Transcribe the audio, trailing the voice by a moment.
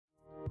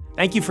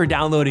Thank you for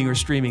downloading or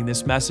streaming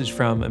this message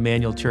from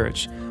Emmanuel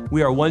Church.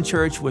 We are one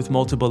church with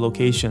multiple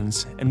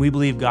locations, and we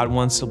believe God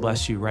wants to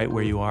bless you right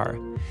where you are.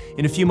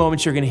 In a few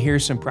moments, you're going to hear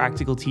some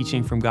practical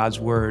teaching from God's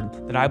Word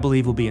that I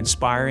believe will be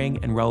inspiring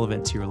and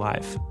relevant to your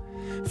life.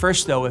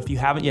 First, though, if you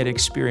haven't yet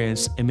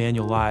experienced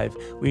Emmanuel Live,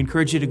 we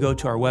encourage you to go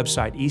to our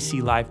website,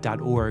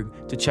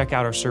 eclife.org, to check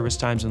out our service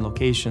times and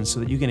locations so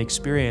that you can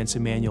experience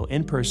Emmanuel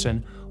in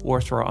person or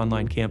through our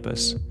online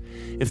campus.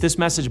 If this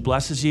message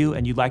blesses you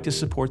and you'd like to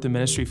support the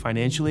ministry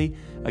financially,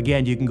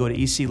 again, you can go to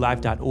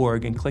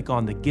eclife.org and click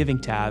on the Giving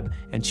tab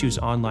and choose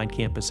Online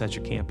Campus as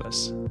your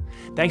campus.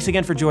 Thanks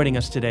again for joining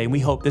us today, and we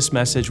hope this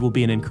message will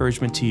be an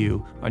encouragement to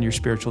you on your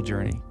spiritual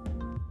journey.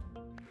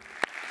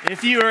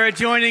 If you are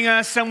joining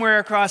us somewhere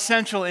across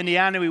central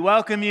Indiana, we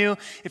welcome you.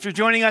 If you're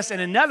joining us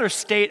in another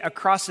state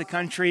across the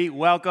country,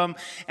 welcome.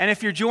 And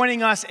if you're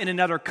joining us in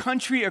another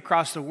country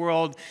across the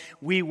world,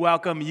 we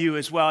welcome you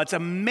as well. It's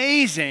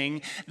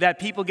amazing that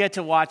people get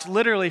to watch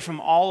literally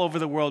from all over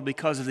the world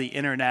because of the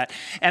internet.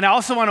 And I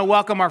also want to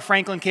welcome our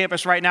Franklin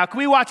campus right now. Can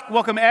we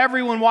welcome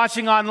everyone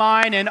watching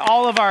online and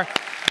all of our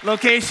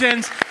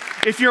locations?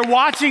 If you're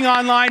watching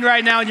online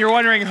right now and you're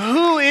wondering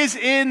who is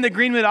in the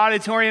Greenwood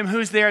Auditorium,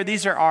 who's there,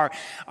 these are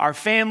our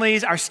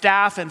families, our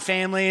staff and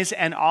families,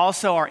 and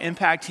also our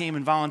impact team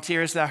and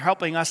volunteers that are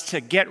helping us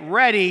to get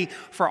ready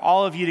for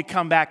all of you to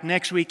come back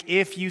next week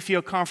if you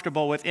feel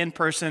comfortable with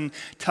in-person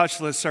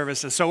touchless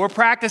services. So we're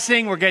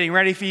practicing, we're getting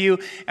ready for you,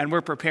 and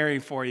we're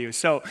preparing for you.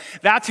 So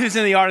that's who's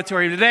in the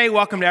auditorium today.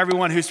 Welcome to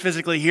everyone who's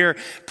physically here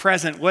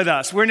present with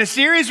us. We're in a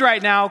series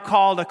right now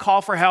called A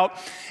Call for Help,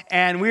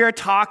 and we are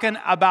talking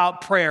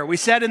about prayer. We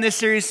said in this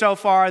series so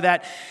far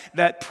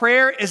that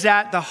prayer is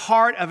at the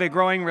heart of a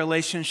growing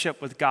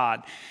relationship with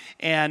God.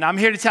 And I'm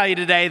here to tell you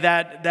today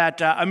that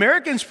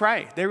Americans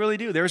pray. They really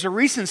do. There was a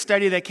recent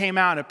study that came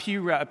out, a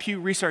Pew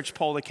Research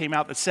poll that came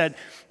out that said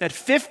that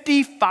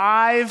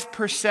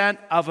 55%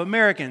 of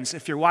Americans,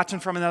 if you're watching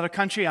from another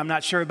country, I'm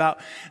not sure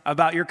about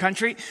your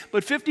country,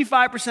 but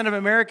 55% of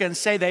Americans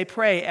say they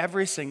pray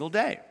every single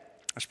day.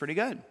 That's pretty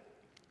good.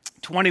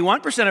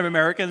 21% of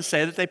Americans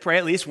say that they pray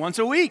at least once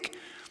a week.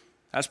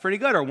 That's pretty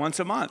good, or once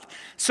a month.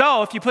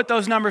 So if you put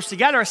those numbers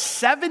together,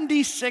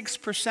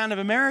 76% of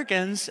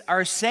Americans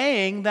are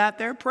saying that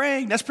they're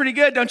praying. That's pretty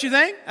good, don't you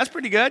think? That's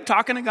pretty good,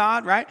 talking to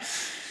God, right?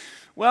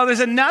 Well, there's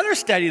another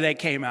study that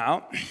came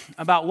out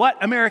about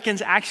what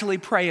Americans actually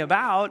pray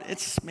about.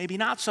 It's maybe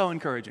not so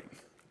encouraging.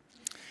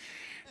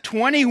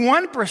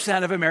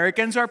 21% of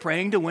Americans are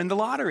praying to win the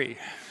lottery.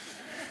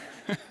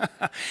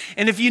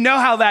 And if you know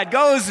how that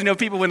goes,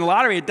 people win the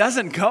lottery, it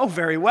doesn't go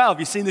very well. Have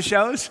you seen the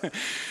shows?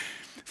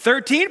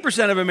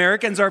 13% of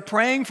Americans are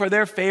praying for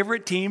their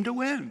favorite team to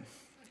win.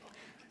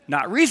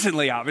 Not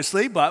recently,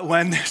 obviously, but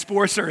when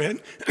sports are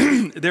in,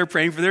 they're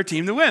praying for their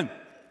team to win.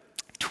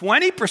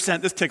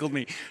 20%, this tickled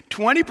me,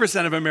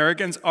 20% of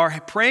Americans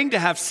are praying to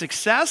have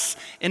success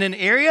in an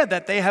area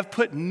that they have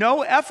put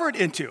no effort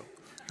into.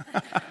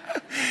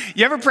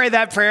 You ever pray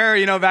that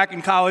prayer, back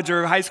in college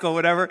or high school,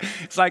 whatever?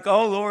 It's like,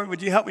 oh, Lord,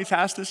 would you help me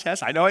pass this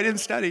test? I know I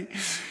didn't study.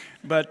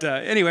 But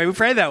anyway, we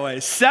pray that way.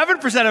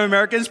 7% of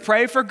Americans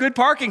pray for good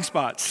parking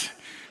spots.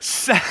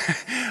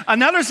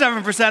 Another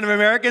 7% of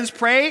Americans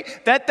pray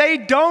that they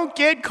don't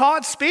get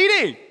caught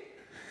speeding.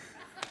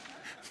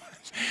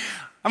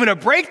 I'm going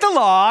to break the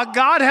law.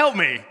 God help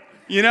me.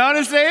 You know what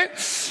I'm saying?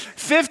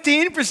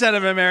 15%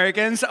 of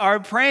Americans are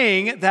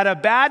praying that a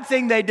bad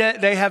thing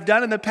they have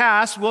done in the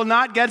past will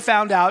not get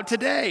found out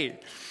today.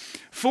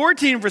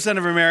 14%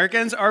 of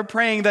Americans are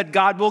praying that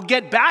God will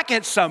get back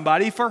at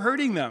somebody for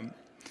hurting them.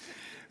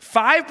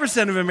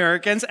 5% of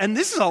Americans, and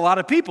this is a lot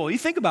of people. You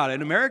think about it.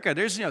 In America,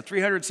 there's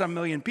 300-some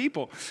million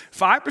people.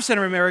 5%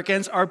 of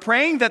Americans are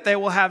praying that they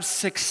will have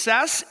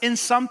success in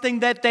something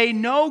that they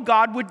know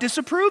God would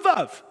disapprove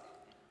of.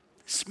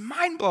 It's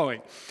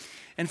mind-blowing.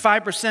 And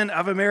 5%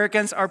 of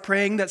Americans are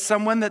praying that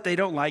someone that they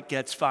don't like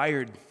gets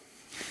fired.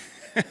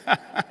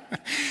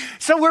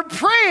 So we're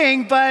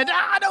praying, but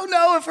I don't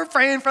know if we're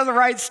praying for the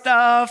right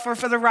stuff or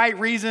for the right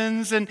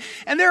reasons. And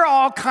there are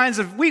all kinds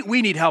of,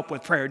 we need help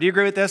with prayer. Do you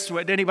agree with this?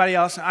 Anybody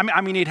else?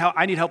 I need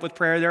help with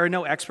prayer. There are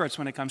no experts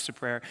when it comes to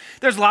prayer.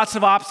 There's lots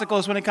of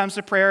obstacles when it comes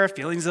to prayer,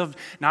 feelings of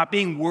not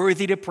being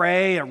worthy to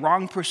pray, a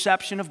wrong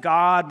perception of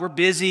God. We're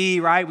busy,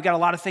 right? We got a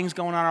lot of things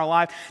going on in our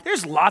life.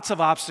 There's lots of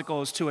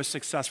obstacles to a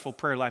successful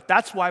prayer life.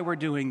 That's why we're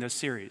doing this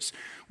series.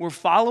 We're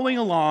following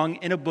along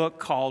in a book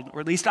called,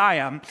 or at least I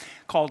am,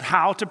 called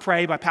How to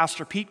Pray by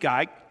Pastor Pete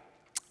Guy.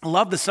 I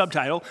love the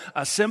subtitle,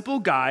 A Simple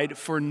Guide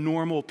for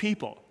Normal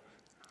People.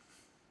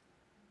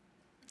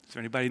 Is there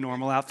anybody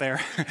normal out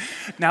there?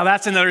 Now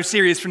that's another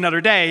series for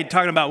another day,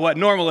 talking about what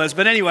normal is.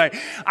 But anyway,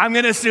 I'm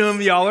going to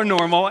assume y'all are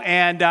normal.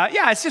 And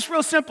it's just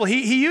real simple.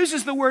 He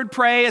uses the word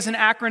pray as an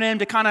acronym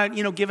to kind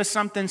of, give us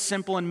something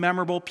simple and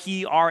memorable,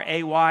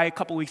 P-R-A-Y. A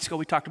couple weeks ago,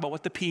 we talked about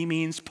what the P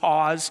means,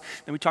 pause.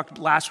 Then we talked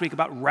last week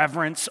about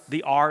reverence.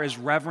 The R is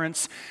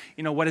reverence.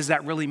 What does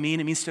that really mean?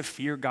 It means to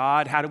fear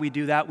God. How do we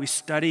do that? We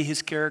study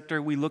his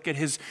character. We look at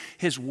his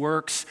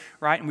works,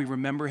 right? And we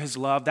remember his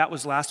love. That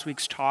was last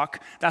week's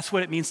talk. That's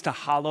what it means to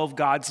hallow follow of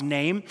God's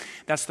name.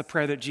 That's the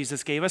prayer that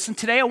Jesus gave us. And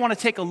today I want to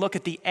take a look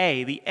at the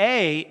A. The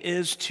A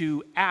is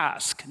to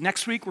ask.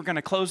 Next week, we're going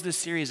to close this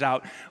series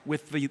out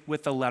with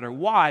the letter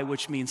Y,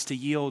 which means to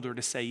yield or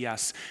to say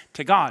yes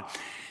to God.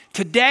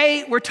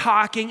 Today, we're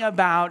talking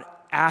about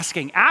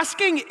asking.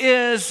 Asking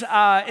is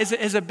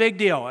a big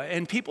deal,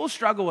 and people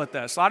struggle with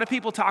this. A lot of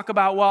people talk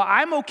about, well,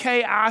 I'm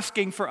okay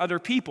asking for other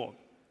people.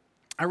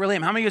 I really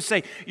am. How many of you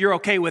say you're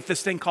okay with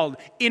this thing called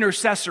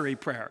intercessory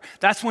prayer?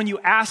 That's when you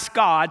ask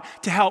God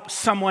to help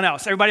someone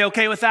else. Everybody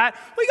okay with that?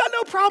 We got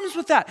no problems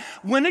with that.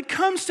 When it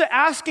comes to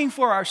asking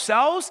for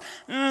ourselves,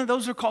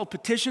 those are called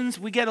petitions.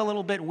 We get a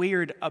little bit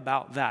weird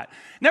about that.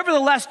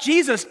 Nevertheless,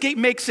 Jesus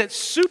makes it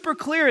super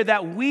clear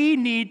that we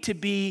need to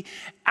be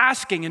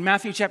asking. In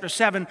Matthew chapter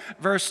 7,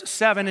 verse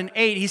 7 and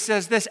 8, he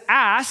says this,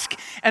 ask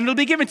and it'll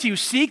be given to you.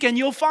 Seek and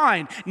you'll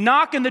find.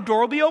 Knock and the door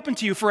will be open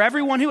to you. For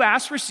everyone who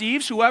asks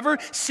receives. Whoever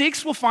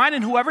seeks will find.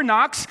 And whoever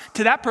knocks,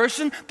 to that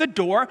person, the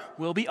door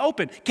will be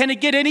open. Can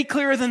it get any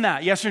clearer than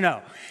that? Yes or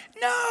no?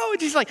 No,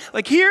 it's just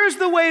like here's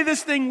the way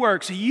this thing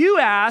works. You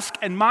ask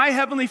and my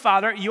heavenly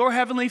Father, your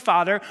heavenly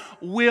Father,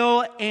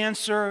 will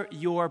answer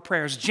your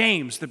prayers.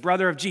 James, the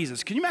brother of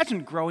Jesus. Can you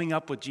imagine growing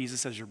up with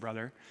Jesus as your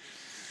brother?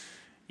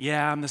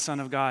 Yeah, I'm the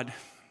Son of God.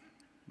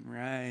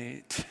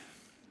 Right.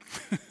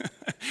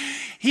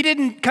 He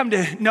didn't come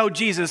to know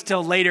Jesus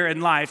till later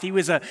in life. He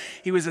was a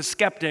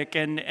skeptic,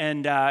 and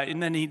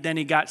then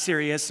he got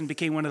serious and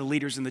became one of the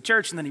leaders in the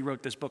church. And then he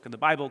wrote this book in the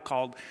Bible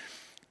called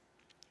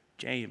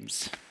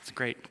James. It's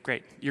great.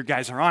 You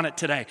guys are on it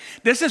today.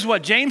 This is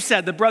what James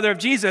said, the brother of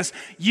Jesus.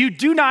 You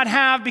do not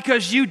have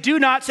because you do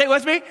not, say it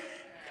with me,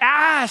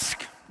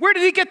 ask. Where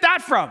did he get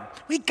that from?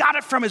 He got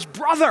it from his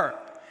brother.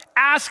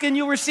 Ask and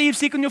you'll receive,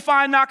 seek and you'll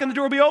find, knock and the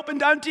door will be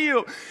opened unto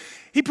you.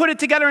 He put it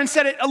together and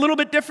said it a little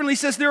bit differently. He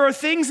says, there are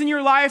things in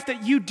your life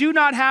that you do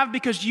not have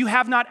because you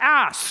have not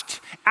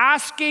asked.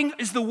 Asking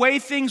is the way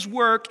things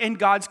work in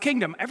God's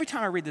kingdom. Every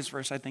time I read this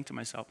verse, I think to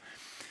myself,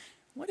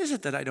 what is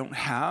it that I don't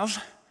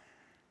have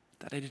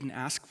that I didn't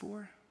ask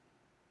for?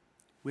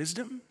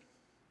 Wisdom?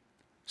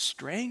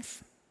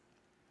 Strength?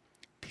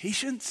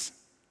 Patience?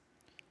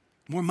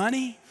 More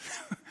money?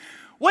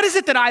 What is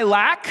it that I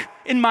lack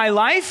in my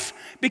life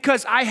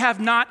because I have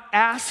not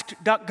asked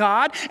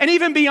God? And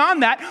even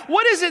beyond that,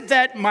 what is it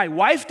that my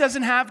wife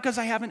doesn't have because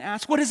I haven't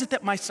asked? What is it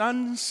that my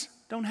sons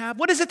don't have?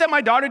 What is it that my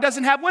daughter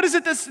doesn't have? What is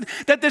it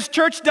that this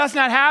church does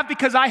not have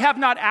because I have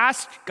not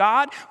asked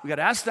God? We got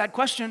to ask that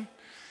question.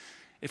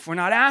 If we're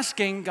not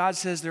asking, God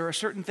says there are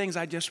certain things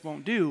I just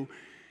won't do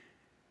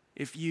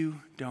if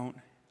you don't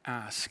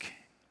ask.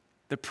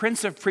 The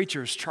Prince of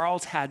Preachers,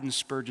 Charles Haddon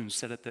Spurgeon,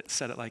 said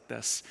it like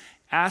this.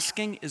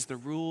 Asking is the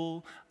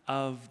rule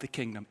of the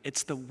kingdom.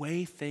 It's the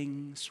way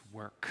things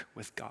work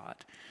with God.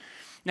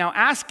 Now,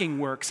 asking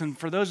works, and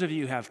for those of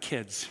you who have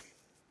kids,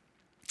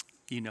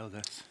 you know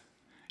this.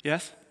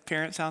 Yes,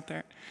 parents out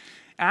there?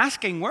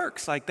 Asking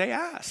works like they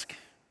ask.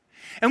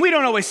 And we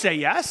don't always say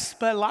yes,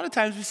 but a lot of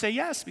times we say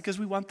yes because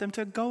we want them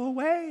to go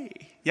away.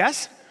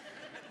 Yes?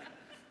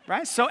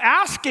 Right? So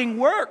asking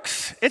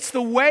works. It's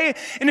the way,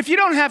 and if you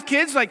don't have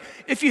kids, like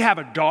if you have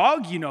a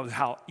dog, you know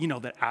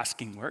that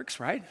asking works,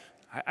 right?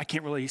 I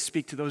can't really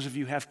speak to those of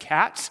you who have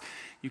cats.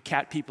 You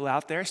cat people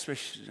out there,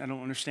 especially, I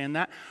don't understand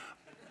that.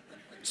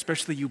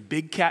 Especially you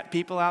big cat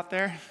people out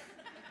there.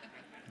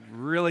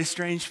 Really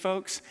strange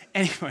folks.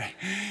 Anyway,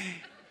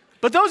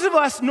 but those of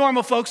us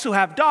normal folks who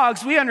have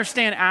dogs, we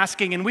understand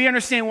asking and we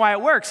understand why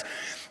it works.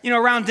 You know,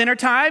 around dinner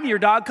time, your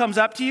dog comes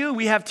up to you.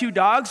 We have two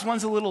dogs.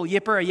 One's a little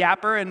yipper, a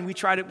yapper, and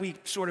we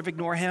sort of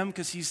ignore him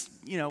because he's,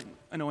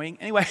 annoying.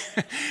 Anyway,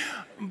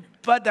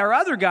 but our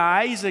other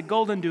guy, he's a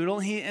golden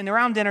doodle. And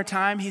around dinner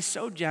time, he's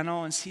so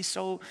gentle and he's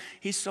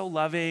so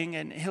loving,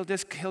 and he'll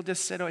just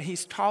sit.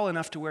 He's tall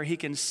enough to where he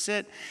can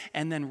sit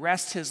and then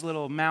rest his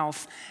little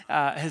mouth,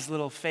 his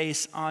little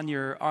face on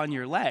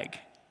your leg.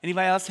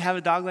 Anybody else have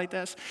a dog like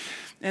this?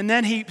 And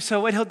then so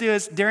what he'll do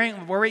is where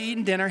we're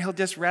eating dinner, he'll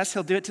just rest.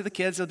 He'll do it to the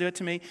kids. He'll do it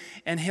to me,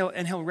 and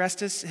he'll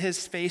rest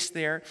his face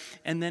there,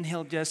 and then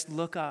he'll just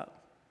look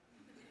up,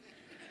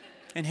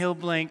 and he'll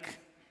blink.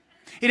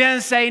 He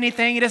doesn't say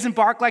anything. He doesn't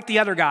bark like the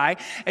other guy.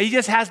 And he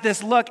just has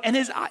this look, and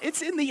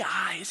it's in the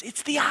eyes.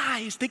 It's the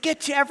eyes that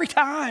get you every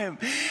time.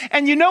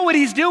 And you know what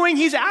he's doing?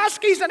 He's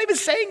asking. He's not even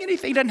saying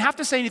anything. He doesn't have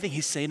to say anything.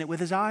 He's saying it with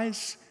his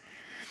eyes.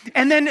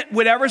 And then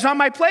whatever's on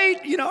my plate,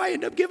 I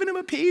end up giving him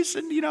a piece.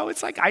 And,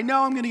 it's like, I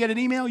know I'm going to get an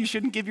email. You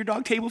shouldn't give your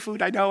dog table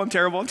food. I know I'm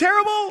terrible.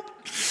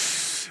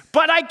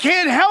 But I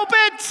can't help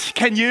it.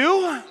 Can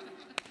you?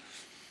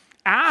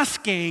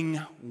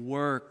 Asking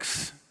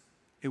works.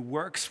 It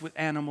works with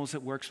animals.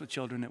 It works with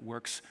children. It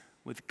works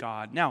with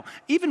God. Now,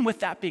 even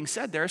with that being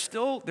said, there are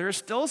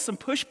still some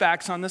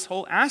pushbacks on this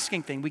whole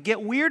asking thing. We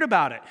get weird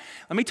about it.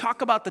 Let me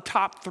talk about the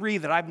top 3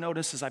 that I've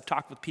noticed as I've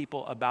talked with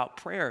people about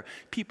prayer.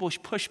 People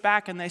push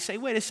back and they say,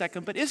 wait a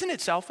second, but isn't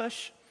it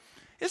selfish?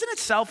 Isn't it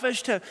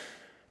selfish to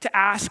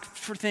ask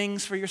for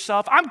things for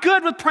yourself? I'm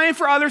good with praying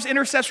for others,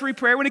 intercessory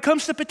prayer. When it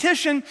comes to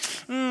petition,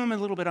 I'm a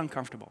little bit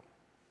uncomfortable.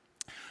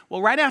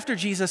 Well, right after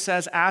Jesus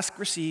says, ask,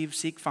 receive,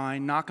 seek,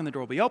 find, knock, and the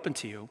door will be open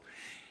to you,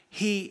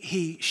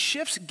 he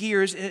shifts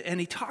gears and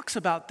he talks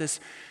about this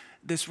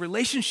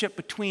relationship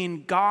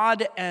between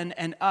God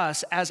and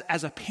us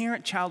as a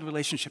parent-child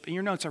relationship. In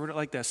your notes, I wrote it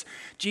like this.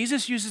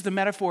 Jesus uses the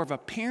metaphor of a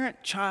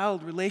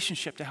parent-child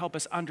relationship to help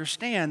us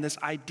understand this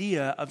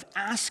idea of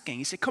asking.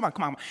 He said, come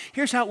on.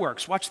 Here's how it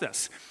works. Watch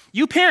this.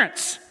 You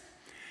parents,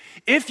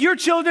 if your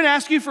children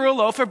ask you for a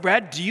loaf of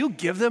bread, do you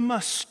give them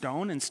a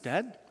stone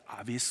instead?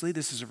 Obviously,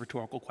 this is a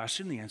rhetorical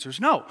question. The answer is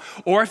no.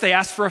 Or if they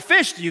ask for a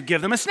fish, do you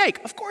give them a snake?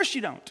 Of course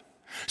you don't.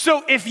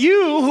 So if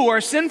you, who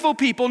are sinful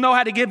people, know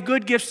how to give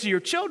good gifts to your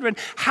children,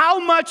 how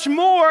much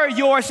more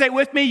say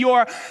with me,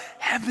 your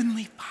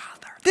heavenly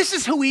Father. This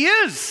is who he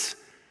is.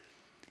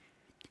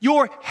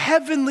 Your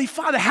heavenly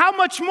Father. How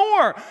much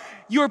more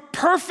your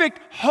perfect,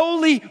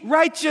 holy,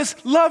 righteous,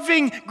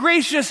 loving,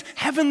 gracious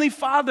heavenly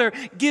Father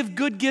give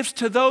good gifts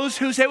to those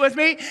who, say with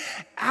me,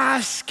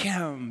 ask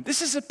him.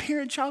 This is a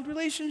parent-child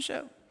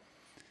relationship.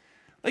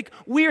 Like,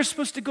 we are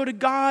supposed to go to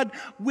God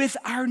with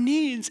our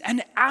needs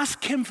and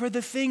ask him for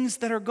the things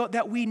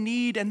that we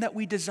need and that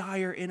we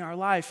desire in our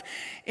life.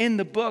 In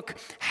the book,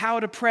 How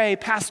to Pray,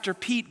 Pastor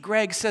Pete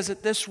Greig says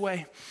it this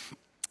way.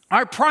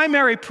 Our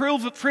primary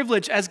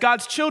privilege as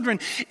God's children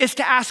is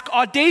to ask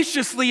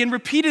audaciously and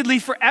repeatedly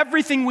for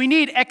everything we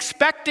need,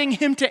 expecting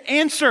him to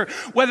answer,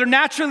 whether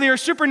naturally or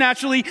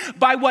supernaturally,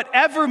 by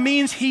whatever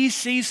means he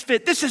sees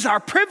fit. This is our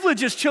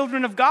privilege as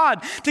children of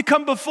God, to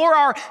come before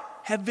our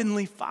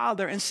Heavenly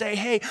Father and say,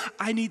 hey,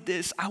 I need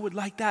this, I would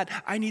like that,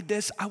 I need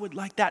this, I would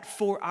like that,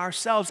 for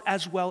ourselves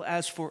as well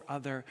as for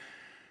other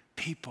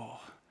people.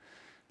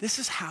 This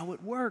is how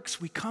it works.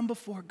 We come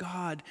before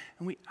God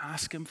and we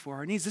ask him for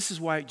our needs. This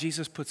is why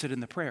Jesus puts it in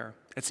the prayer.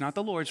 It's not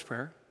the Lord's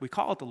Prayer. We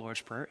call it the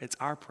Lord's Prayer. It's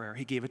our prayer.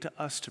 He gave it to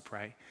us to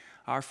pray.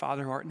 Our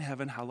Father who art in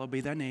heaven, hallowed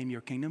be thy name.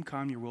 Your kingdom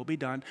come, your will be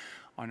done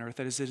on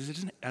earth as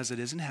it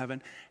is in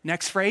heaven.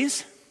 Next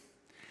phrase.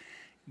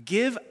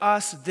 Give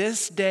us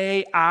this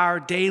day our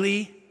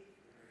daily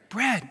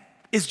bread.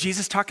 Is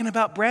Jesus talking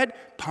about bread?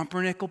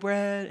 Pumpernickel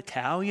bread,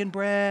 Italian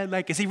bread?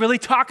 Like, is he really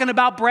talking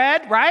about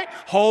bread, right?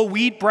 Whole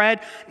wheat bread?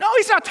 No,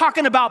 he's not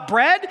talking about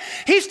bread.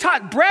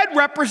 Bread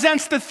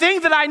represents the thing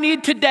that I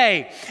need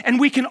today. And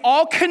we can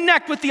all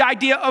connect with the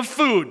idea of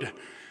food.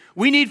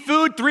 We need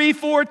food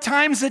 3-4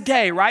 times a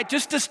day, right?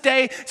 Just to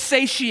stay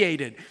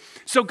satiated.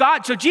 So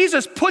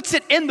Jesus puts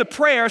it in the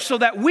prayer so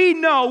that we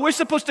know we're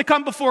supposed to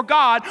come before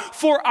God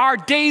for our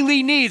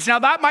daily needs. Now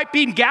that might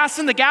be gas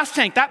in the gas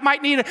tank. That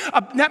might be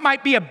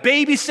a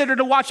babysitter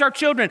to watch our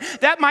children.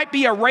 That might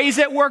be a raise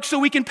at work so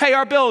we can pay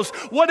our bills.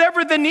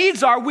 Whatever the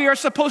needs are, we are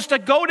supposed to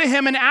go to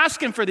him and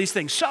ask him for these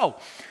things. So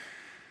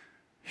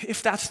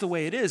if that's the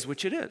way it is,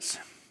 which it is,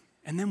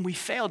 and then we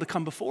fail to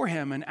come before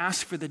him and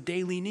ask for the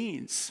daily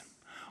needs,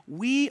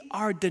 we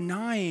are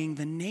denying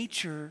the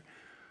nature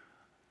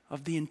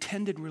of the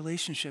intended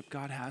relationship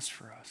God has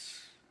for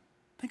us.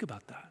 Think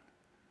about that.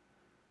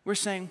 We're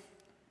saying,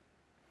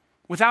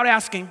 without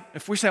asking,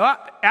 if we say,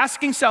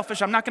 asking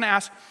selfish, I'm not going to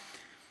ask,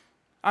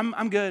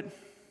 I'm good.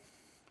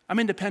 I'm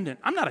independent.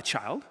 I'm not a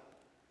child.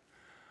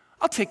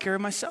 I'll take care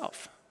of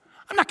myself.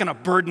 I'm not going to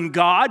burden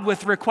God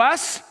with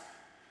requests.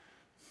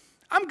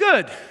 I'm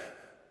good.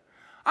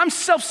 I'm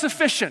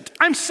self-sufficient.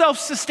 I'm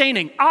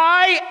self-sustaining.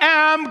 I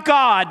am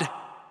God.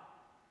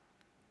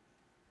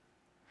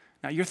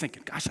 Now you're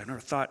thinking, gosh, I never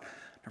thought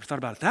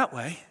about it that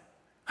way.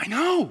 I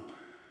know.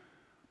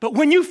 But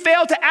when you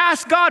fail to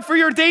ask God for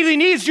your daily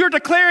needs, you're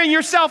declaring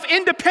yourself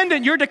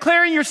independent. You're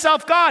declaring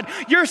yourself God.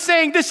 You're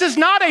saying this is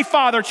not a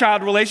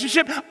father-child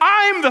relationship.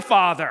 I'm the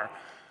father.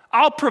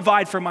 I'll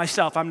provide for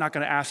myself. I'm not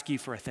going to ask you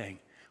for a thing.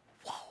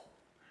 Whoa.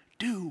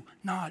 Do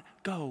not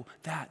go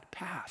that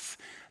path.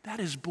 That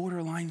is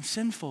borderline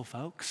sinful,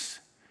 folks.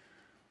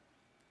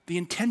 The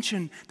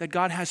intention that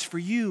God has for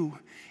you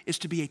is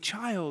to be a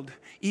child,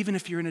 even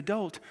if you're an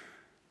adult,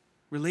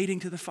 relating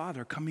to the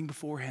Father, coming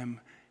before him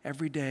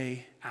every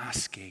day,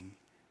 asking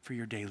for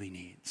your daily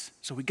needs.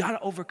 So we got to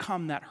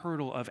overcome that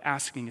hurdle of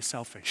asking is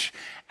selfish.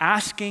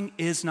 Asking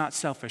is not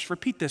selfish.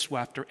 Repeat this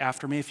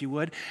after me if you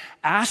would.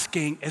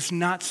 Asking is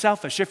not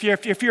selfish. If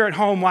you're at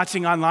home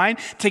watching online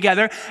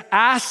together,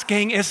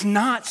 asking is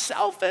not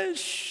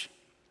selfish.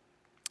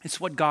 It's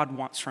what God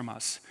wants from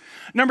us.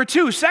 Number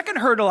two, second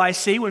hurdle I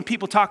see when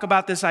people talk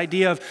about this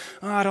idea of,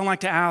 I don't like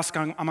to ask,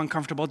 I'm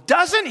uncomfortable.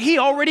 Doesn't he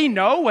already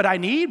know what I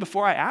need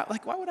before I ask?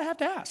 Like, why would I have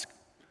to ask?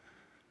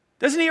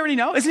 Doesn't he already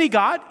know? Isn't he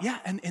God? Yeah,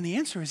 and the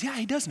answer is, yeah,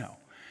 he does know.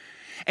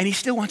 And he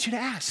still wants you to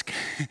ask.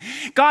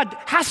 God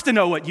has to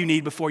know what you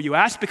need before you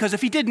ask, because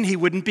if he didn't, he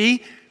wouldn't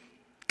be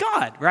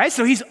God, right?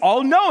 So he's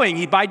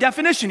all-knowing. By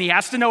definition, he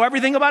has to know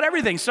everything about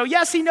everything. So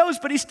yes, he knows,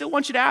 but he still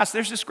wants you to ask.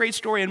 There's this great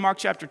story in Mark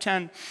chapter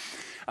 10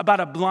 about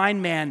a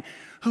blind man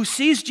who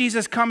sees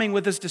Jesus coming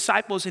with his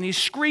disciples, and he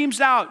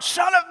screams out,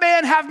 "Son of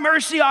Man, have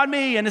mercy on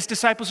me." And his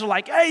disciples are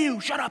like, "Hey, you,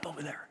 shut up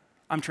over there."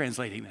 I'm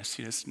translating this.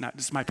 This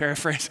is my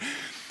paraphrase.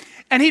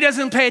 And he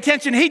doesn't pay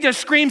attention. He just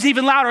screams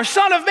even louder,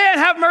 "Son of Man,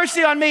 have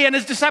mercy on me." And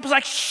his disciples are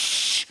like,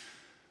 "Shh,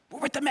 we're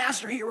with the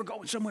master here. We're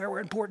going somewhere. We're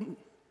important."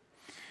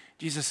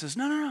 Jesus says,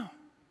 no,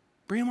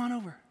 bring him on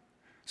over.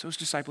 So his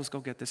disciples go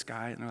get this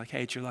guy, and they're like,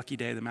 "Hey, it's your lucky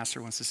day. The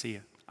master wants to see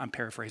you." I'm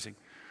paraphrasing.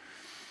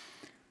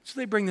 So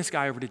they bring this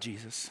guy over to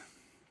Jesus.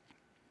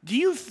 Do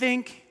you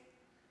think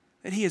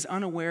that he is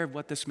unaware of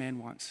what this man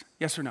wants?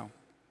 Yes or no?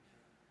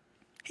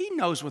 He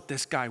knows what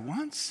this guy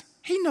wants.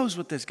 He knows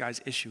what this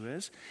guy's issue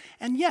is.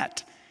 And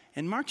yet,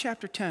 in Mark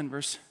chapter 10,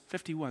 verse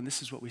 51,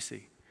 this is what we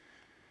see.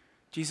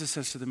 Jesus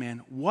says to the man,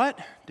 "What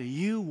do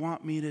you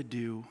want me to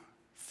do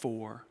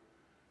for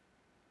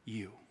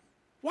you?"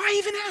 Why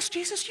even ask,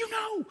 Jesus? You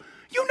know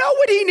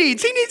what he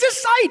needs. He needs a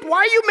sight. Why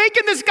are you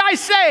making this guy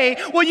say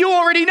what you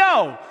already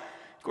know?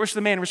 Of course,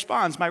 the man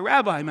responds, my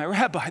rabbi,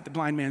 the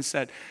blind man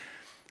said,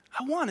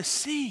 I want to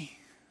see.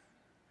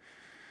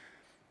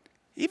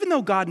 Even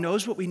though God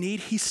knows what we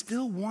need, he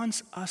still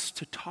wants us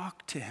to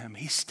talk to him.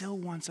 He still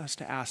wants us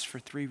to ask for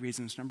 3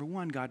 reasons. Number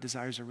 1, God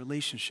desires a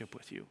relationship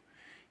with you.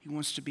 He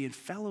wants to be in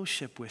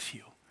fellowship with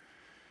you.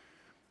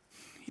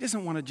 He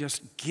doesn't want to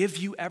just give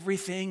you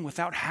everything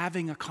without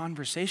having a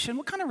conversation.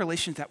 What kind of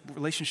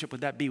relationship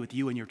would that be with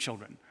you and your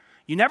children?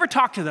 You never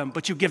talk to them,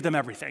 but you give them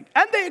everything,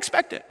 and they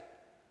expect it.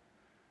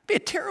 It'd be a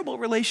terrible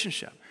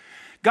relationship.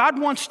 God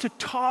wants to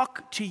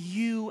talk to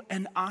you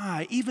and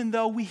I, even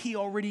though he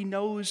already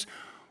knows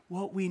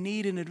what we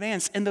need in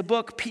advance. In the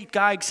book, Pete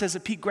Gregg says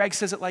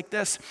it like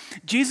this: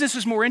 Jesus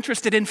is more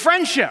interested in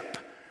friendship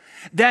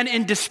than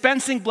in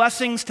dispensing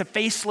blessings to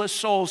faceless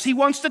souls. He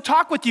wants to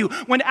talk with you.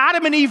 When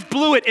Adam and Eve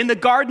blew it in the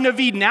Garden of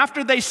Eden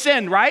after they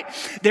sinned, right?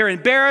 They're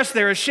embarrassed,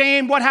 they're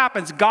ashamed. What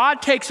happens?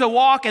 God takes a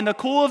walk in the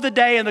cool of the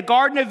day in the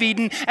Garden of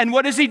Eden, and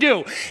what does he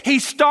do? He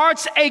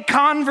starts a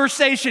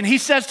conversation. He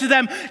says to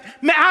them,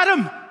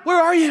 Adam,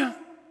 where are you?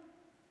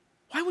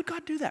 Why would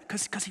God do that?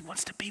 Because he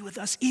wants to be with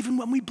us even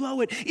when we blow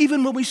it,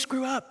 even when we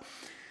screw up.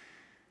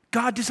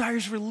 God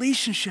desires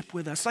relationship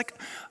with us. Like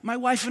my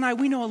wife and I,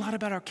 we know a lot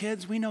about our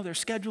kids. We know their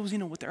schedules,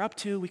 what they're up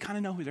to. We kind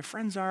of know who their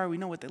friends are. We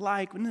know what they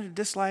like, we know what they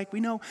dislike.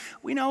 We know,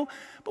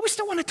 but we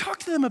still want to talk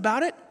to them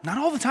about it. Not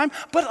all the time,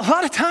 but a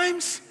lot of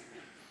times.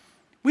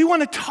 We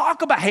want to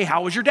talk about, hey,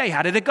 how was your day?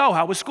 How did it go?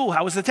 How was school?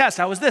 How was the test?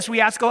 How was this? We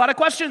ask a lot of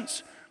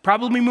questions,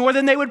 probably more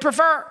than they would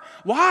prefer.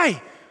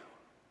 Why?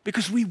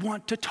 Because we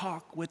want to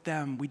talk with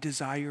them. We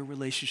desire a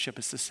relationship.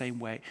 It's the same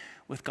way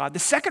with God. The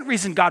second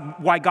reason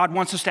why God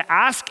wants us to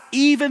ask,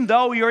 even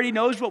though he already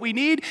knows what we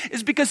need,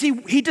 is because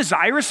he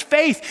desires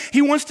faith.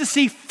 He wants to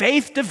see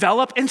faith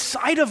develop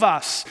inside of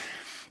us.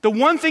 The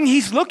one thing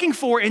he's looking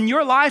for in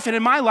your life and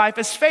in my life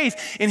is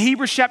faith. In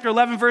Hebrews chapter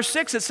 11, verse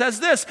 6, it says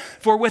this: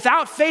 for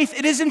without faith,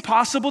 it is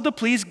impossible to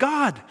please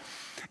God.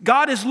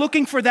 God is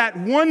looking for that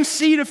one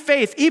seed of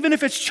faith, even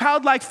if it's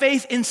childlike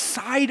faith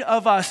inside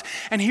of us.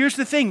 And here's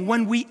the thing: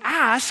 when we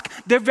ask,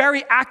 the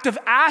very act of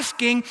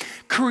asking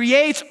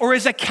creates or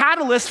is a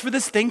catalyst for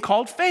this thing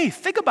called faith.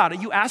 Think about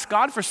it. You ask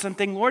God for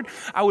something. Lord,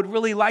 I would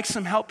really like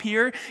some help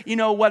here,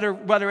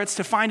 whether it's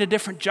to find a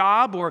different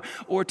job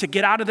or to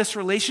get out of this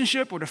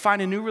relationship or to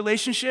find a new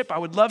relationship. I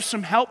would love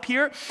some help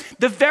here.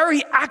 The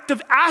very act of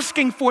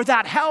asking for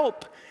that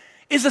help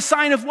is a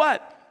sign of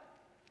what?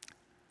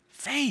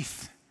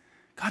 Faith.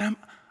 God,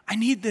 I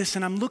need this,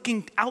 and I'm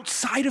looking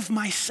outside of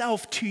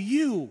myself to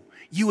you.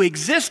 You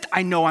exist.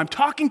 I know I'm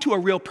talking to a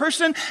real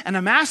person, and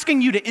I'm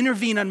asking you to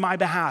intervene on my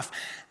behalf.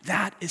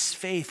 That is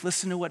faith.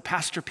 Listen to what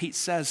Pastor Pete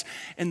says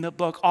in the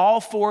book. All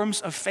forms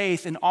of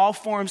faith, in all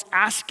forms,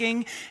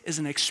 asking is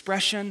an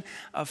expression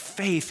of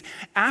faith.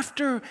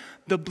 After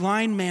the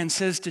blind man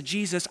says to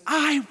Jesus,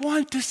 I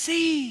want to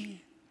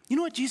see. You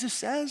know what Jesus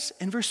says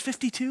in verse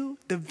 52?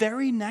 The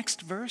very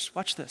next verse.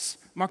 Watch this.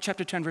 Mark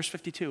chapter 10, verse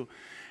 52.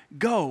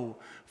 Go,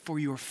 for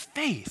your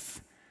faith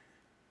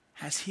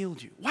has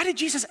healed you. Why did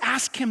Jesus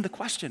ask him the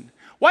question?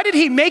 Why did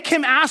he make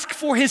him ask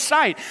for his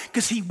sight?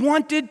 Because he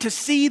wanted to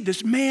see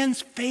this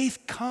man's faith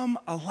come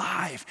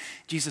alive.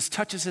 Jesus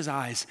touches his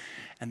eyes,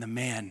 and the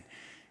man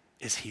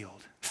is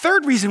healed.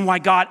 Third reason why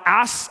God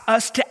asks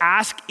us to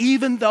ask,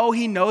 even though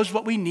he knows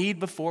what we need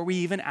before we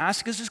even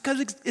ask,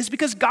 is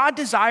because God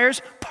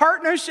desires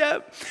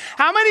partnership.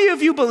 How many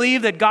of you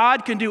believe that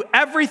God can do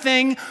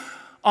everything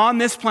on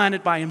this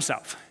planet by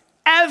himself?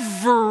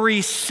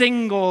 Every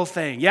single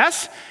thing,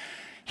 yes?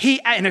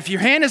 And if your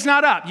hand is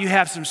not up, you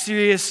have some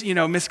serious,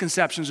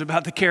 misconceptions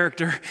about the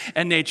character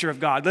and nature of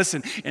God.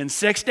 Listen, in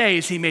 6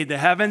 days, he made the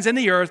heavens and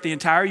the earth, the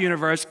entire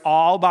universe,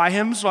 all by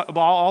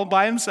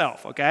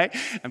himself, okay?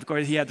 And of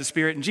course, he had the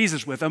Spirit and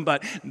Jesus with him,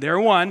 but they're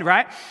one,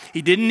 right?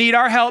 He didn't need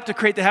our help to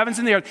create the heavens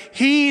and the earth.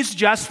 He's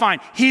just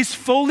fine. He's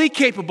fully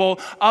capable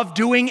of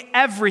doing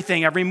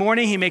everything. Every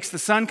morning, he makes the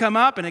sun come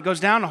up, and it goes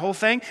down, the whole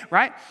thing,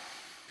 right?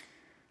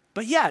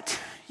 But yet,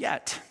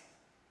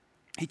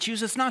 he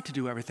chooses not to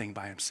do everything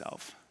by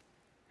himself.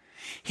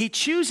 He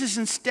chooses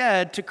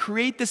instead to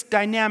create this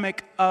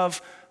dynamic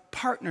of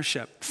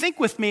partnership. Think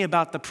with me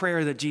about the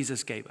prayer that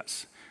Jesus gave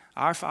us.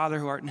 Our Father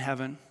who art in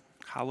heaven,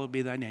 hallowed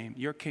be thy name.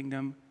 Your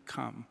kingdom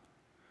come.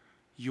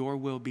 Your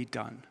will be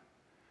done.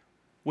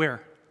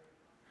 Where?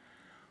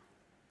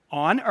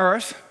 On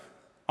earth,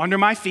 under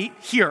my feet,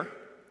 here,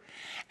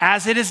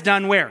 as it is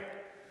done where?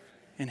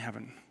 In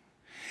heaven.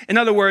 In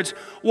other words,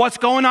 what's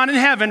going on in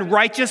heaven,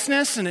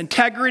 righteousness and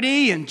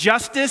integrity and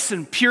justice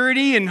and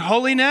purity and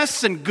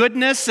holiness and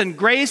goodness and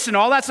grace and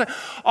all that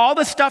stuff, all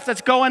the stuff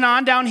that's going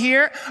on down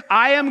here,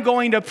 I am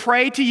going to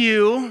pray to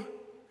you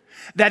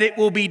that it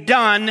will be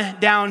done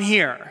down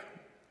here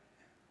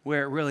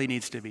where it really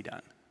needs to be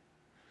done.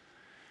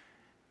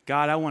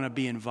 God, I want to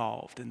be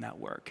involved in that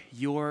work.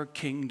 Your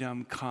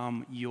kingdom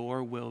come,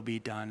 your will be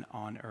done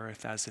on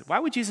earth as it. Why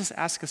would Jesus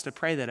ask us to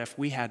pray that if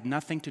we had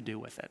nothing to do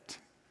with it?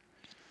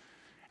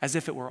 As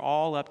if it were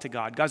all up to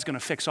God. God's going to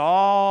fix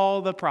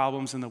all the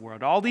problems in the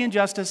world, all the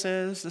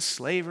injustices, the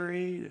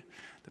slavery,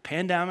 the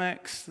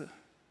pandemics.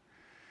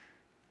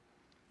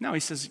 No, he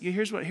says,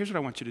 here's what I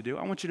want you to do.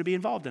 I want you to be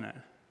involved in it.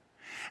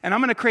 And I'm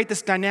going to create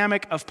this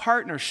dynamic of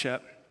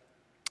partnership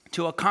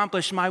to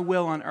accomplish my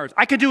will on earth.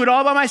 I could do it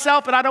all by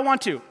myself, but I don't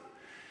want to.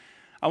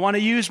 I want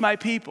to use my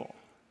people.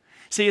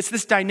 See, it's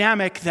this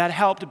dynamic that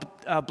helped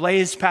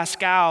Blaise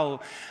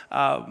Pascal,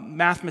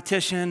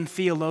 mathematician,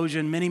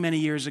 theologian, many, many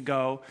years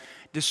ago,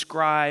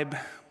 describe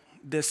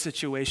this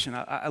situation.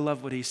 I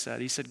love what he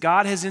said. He said,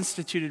 God has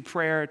instituted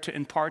prayer to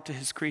impart to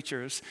his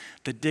creatures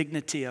the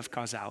dignity of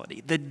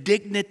causality. The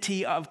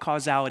dignity of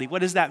causality. What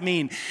does that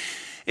mean?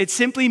 It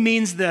simply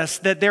means this,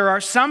 that there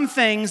are some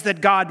things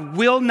that God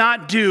will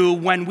not do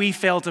when we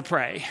fail to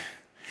pray.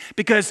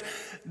 Because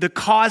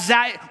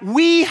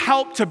we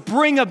help to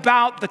bring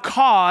about the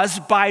cause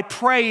by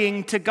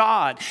praying to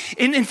God.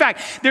 In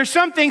fact, there's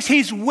some things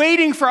he's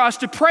waiting for us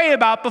to pray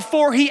about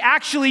before he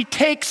actually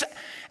takes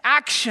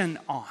action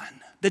on.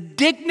 The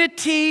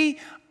dignity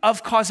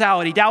of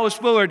causality.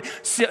 Dallas Willard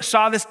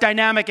saw this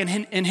dynamic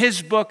in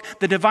his book,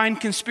 The Divine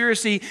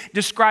Conspiracy,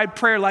 described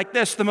prayer like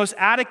this. The most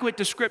adequate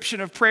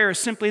description of prayer is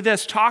simply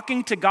this: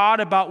 talking to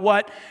God about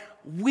what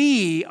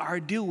we are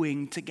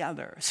doing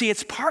together. See,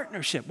 it's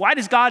partnership. Why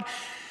does God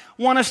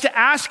want us to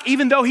ask,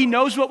 even though he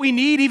knows what we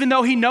need, even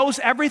though he knows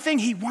everything?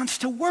 He wants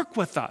to work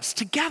with us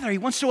together. He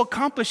wants to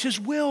accomplish his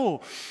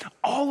will,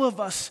 all of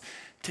us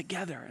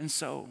together. And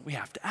so we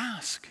have to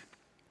ask.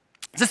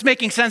 Is this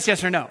making sense,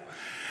 yes or no?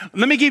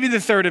 Let me give you the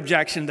third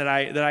objection that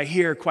I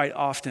hear quite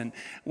often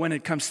when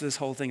it comes to this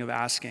whole thing of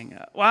asking.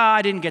 Well,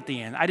 I didn't get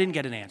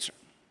an answer.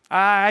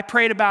 I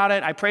prayed about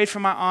it. I prayed for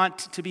my aunt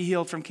to be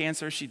healed from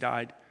cancer. She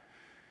died.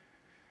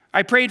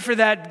 I prayed for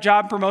that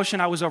job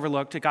promotion. I was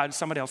overlooked.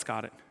 Somebody else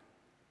got it.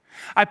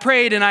 I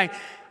prayed and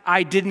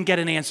I didn't get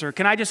an answer.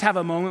 Can I just have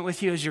a moment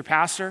with you as your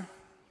pastor?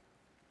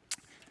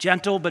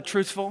 Gentle but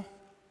truthful.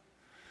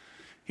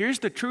 Here's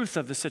the truth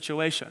of the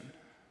situation.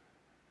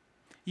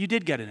 You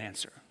did get an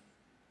answer.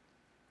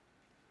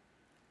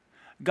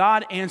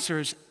 God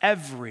answers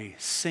every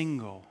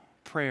single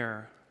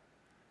prayer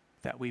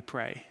that we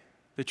pray.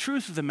 The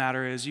truth of the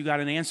matter is you got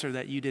an answer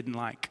that you didn't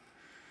like.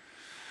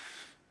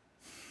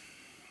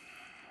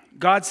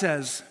 God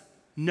says,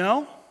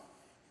 no,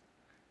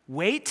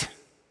 wait,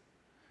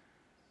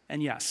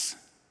 and yes.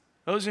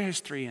 Those are his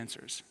three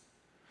answers.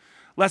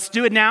 Let's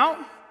do it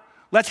now.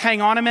 Let's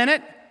hang on a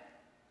minute.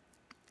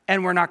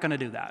 And we're not going to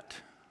do that.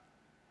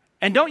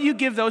 And don't you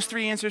give those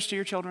three answers to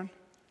your children?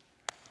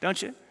 Don't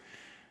you?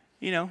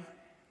 You know,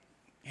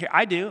 here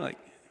I do.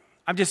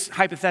 I'm just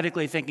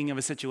hypothetically thinking of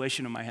a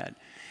situation in my head.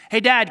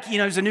 Hey, Dad,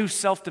 there's a new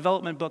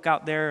self-development book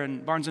out there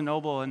in Barnes &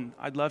 Noble, and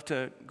I'd love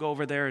to go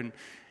over there and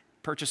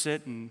purchase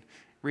it and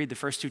read the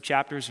first 2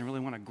 chapters and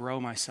really want to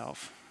grow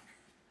myself.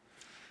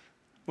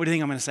 What do you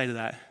think I'm going to say to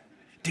that?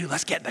 Dude,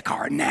 let's get in the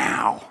car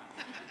now.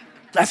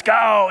 Let's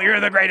go. You're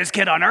the greatest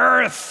kid on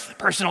earth.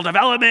 Personal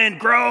development,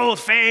 growth,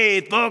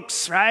 faith,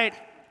 books, right?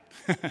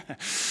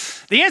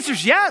 The answer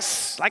is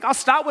yes. I'll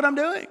stop what I'm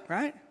doing,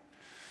 right?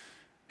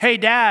 Hey,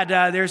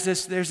 Dad, there's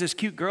this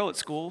cute girl at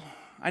school.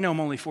 I know I'm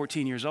only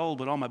 14 years old,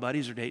 but all my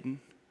buddies are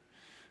dating.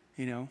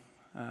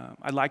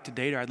 I'd like to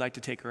date her. I'd like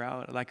to take her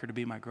out. I'd like her to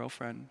be my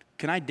girlfriend.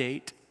 Can I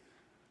date?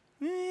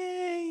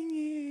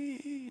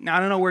 Now, I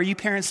don't know where you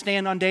parents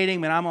stand on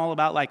dating, but I'm all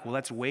about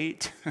let's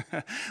wait.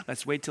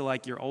 Let's wait till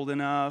you're old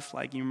enough,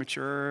 you're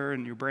mature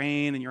in your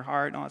brain and your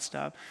heart and all that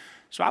stuff.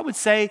 So I would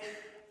say,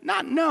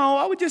 not no,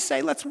 I would just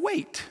say, let's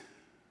wait.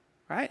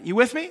 Right? You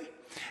with me?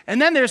 And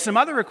then there's some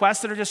other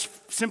requests that are just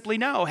simply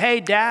no.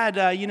 Hey, Dad,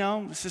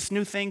 it's this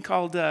new thing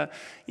called,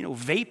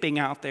 vaping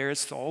out there.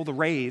 It's all the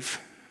rave.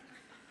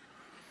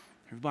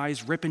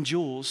 Everybody's ripping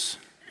jewels.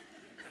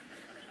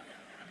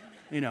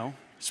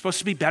 It's supposed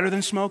to be better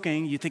than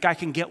smoking. You think I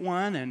can get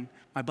one? And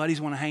my buddies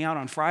want to hang out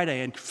on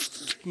Friday and,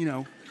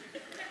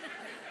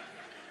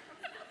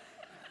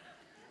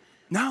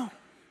 No.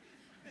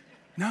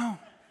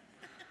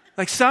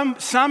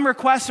 Some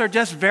requests are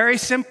just very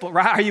simple,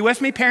 right? Are you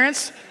with me,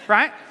 parents?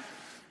 Right?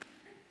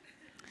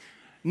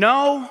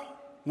 No,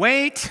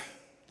 wait,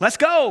 let's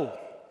go.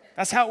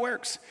 That's how it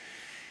works.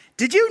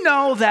 Did you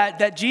know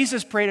that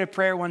Jesus prayed a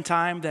prayer one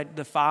time that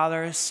the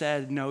Father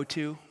said no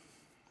to?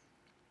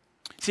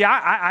 See,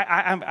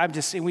 I'm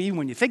just, even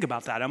when you think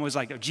about that, I'm always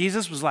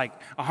Jesus was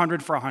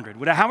 100 for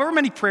 100. However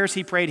many prayers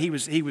he prayed, he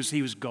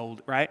was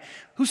gold, right?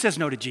 Who says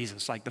no to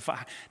Jesus? The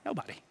Father?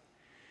 Nobody.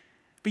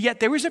 But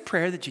yet there was a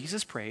prayer that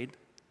Jesus prayed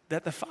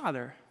that the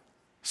Father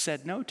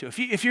said no to.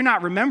 If you're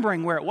not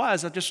remembering where it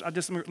was,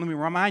 let me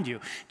remind you.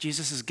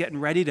 Jesus is getting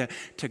ready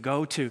to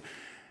go to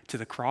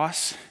the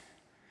cross,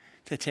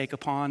 to take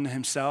upon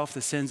himself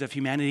the sins of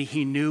humanity.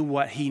 He knew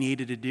what he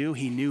needed to do.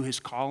 He knew his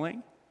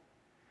calling.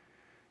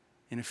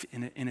 In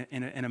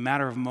a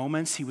matter of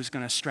moments, he was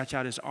going to stretch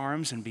out his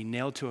arms and be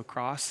nailed to a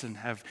cross and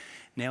have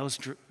nails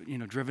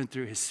driven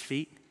through his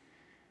feet,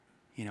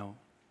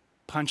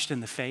 punched in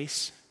the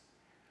face,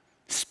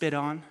 spit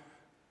on,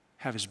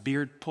 have his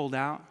beard pulled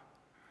out,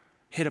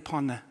 hit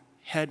upon the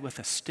head with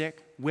a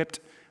stick, whipped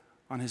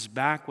on his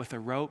back with a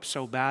rope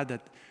so bad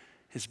that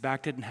his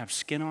back didn't have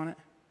skin on it.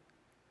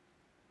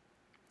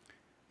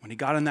 When he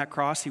got on that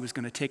cross, he was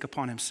going to take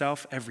upon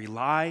himself every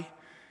lie,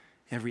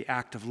 every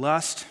act of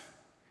lust,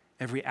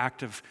 every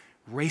act of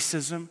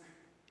racism,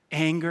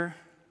 anger,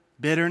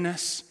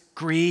 bitterness,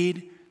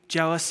 greed,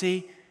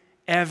 jealousy,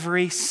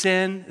 every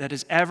sin that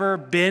has ever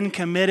been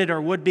committed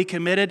or would be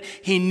committed.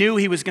 He knew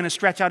he was going to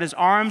stretch out his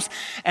arms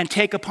and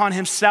take upon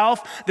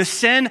himself the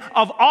sin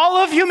of all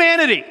of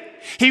humanity.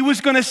 He was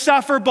going to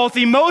suffer both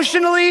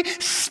emotionally,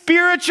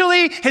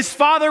 spiritually. His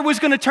Father was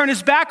going to turn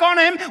his back on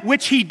him,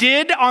 which he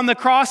did on the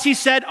cross. He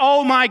said,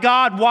 "Oh my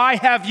God, why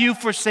have you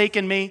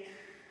forsaken me?"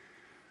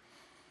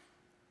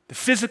 The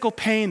physical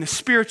pain, the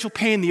spiritual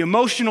pain, the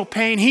emotional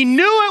pain. He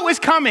knew it was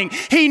coming.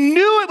 He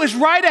knew it was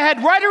right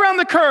ahead, right around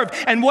the curve.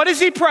 And what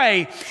does he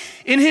pray?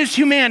 In his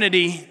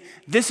humanity,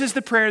 this is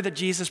the prayer that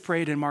Jesus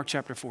prayed in Mark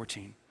chapter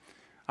 14.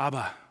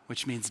 Abba,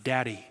 which means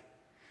daddy.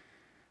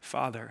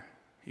 Father,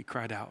 he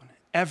cried out,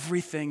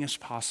 everything is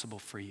possible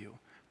for you.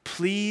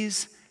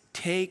 Please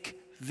take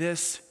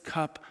this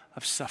cup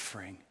of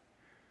suffering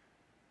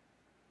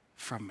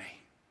from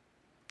me.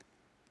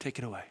 Take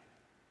it away.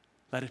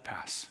 Let it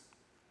pass.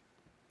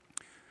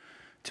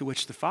 To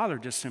which the Father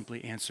just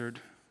simply answered,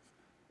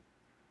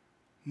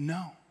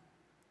 no.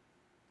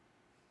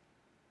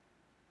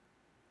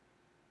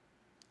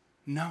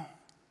 No.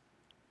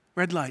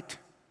 Red light.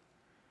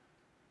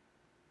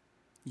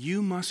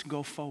 You must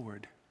go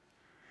forward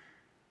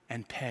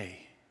and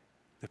pay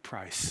the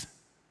price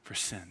for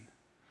sin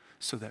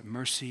so that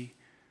mercy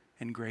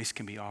and grace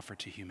can be offered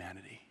to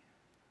humanity.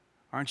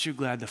 Aren't you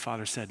glad the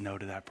Father said no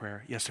to that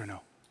prayer? Yes or no?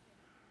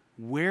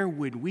 Where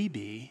would we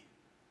be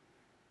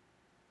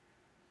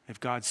if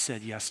God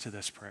said yes to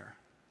this prayer?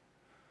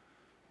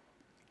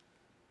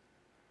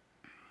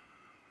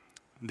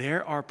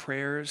 There are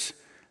prayers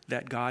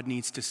that God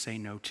needs to say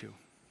no to.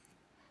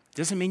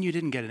 Doesn't mean you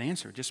didn't get an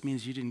answer. It just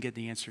means you didn't get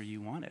the answer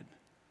you wanted.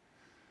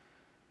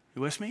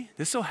 You with me?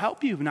 This will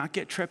help you not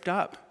get tripped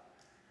up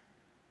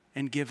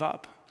and give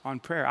up on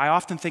prayer. I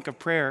often think of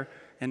prayer,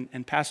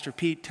 and Pastor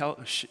Pete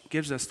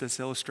gives us this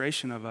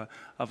illustration of a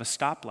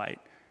stoplight.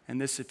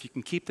 And this, if you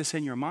can keep this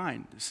in your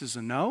mind, this is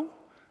a no,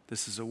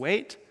 this is a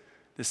wait,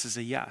 this is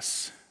a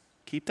yes.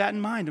 Keep that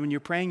in mind when you're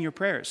praying your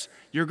prayers.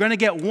 You're going to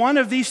get one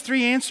of these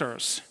three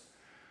answers.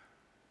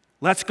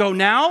 Let's go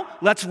now,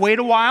 let's wait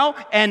a while,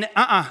 and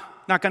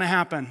not going to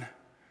happen.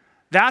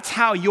 That's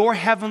how your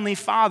Heavenly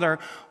Father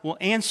will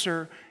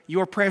answer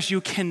your prayers.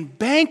 You can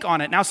bank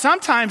on it. Now,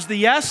 sometimes the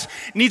yes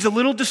needs a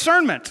little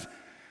discernment.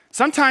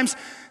 Sometimes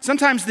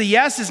the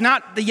yes is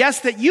not the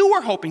yes that you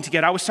were hoping to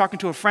get. I was talking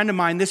to a friend of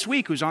mine this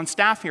week who's on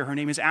staff here. Her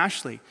name is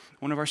Ashley,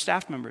 one of our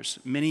staff members.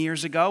 Many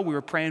years ago, we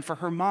were praying for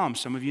her mom.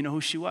 Some of you know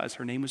who she was.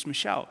 Her name was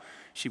Michelle.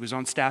 She was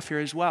on staff here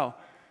as well.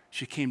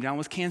 She came down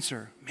with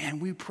cancer. Man,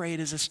 we prayed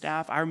as a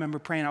staff. I remember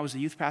praying. I was a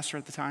youth pastor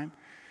at the time.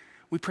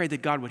 We prayed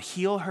that God would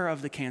heal her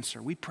of the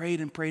cancer. We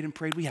prayed and prayed and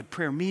prayed. We had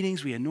prayer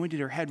meetings. We anointed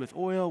her head with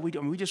oil.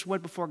 We just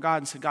went before God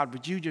and said, God,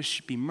 would you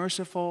just be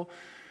merciful?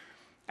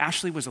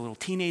 Ashley was a little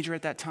teenager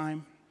at that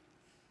time.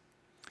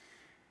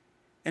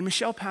 And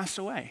Michelle passed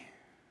away.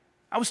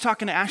 I was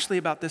talking to Ashley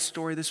about this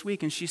story this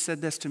week, and she said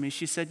this to me.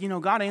 She said,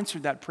 God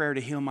answered that prayer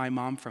to heal my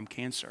mom from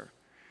cancer.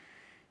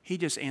 He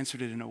just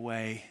answered it in a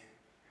way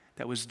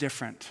that was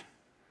different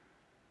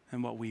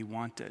than what we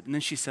wanted. And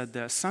then she said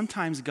this,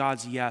 sometimes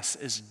God's yes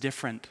is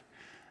different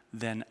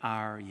than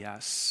our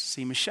yes.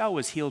 See, Michelle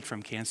was healed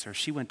from cancer.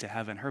 She went to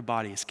heaven. Her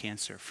body is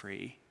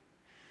cancer-free.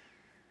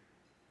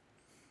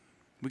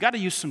 We got to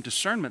use some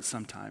discernment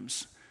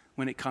sometimes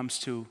when it comes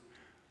to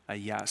a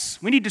yes.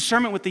 We need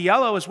discernment with the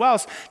yellow as well.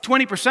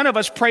 20% of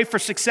us pray for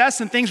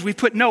success in things we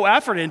put no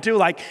effort into,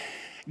 like,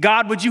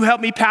 God, would you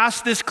help me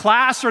pass this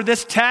class or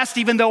this test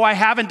even though I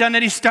haven't done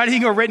any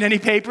studying or written any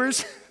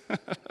papers?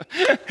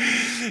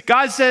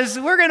 God says,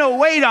 we're going to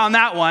wait on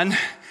that one.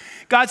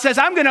 God says,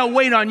 I'm going to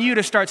wait on you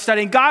to start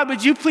studying. God,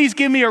 would you please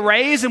give me a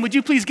raise and would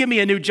you please give me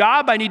a new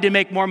job? I need to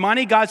make more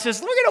money. God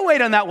says, we're going to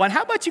wait on that one.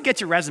 How about you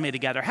get your resume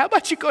together? How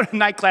about you go to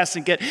night class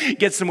and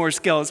get some more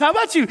skills? How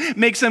about you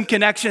make some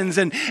connections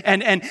and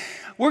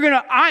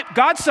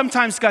God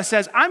sometimes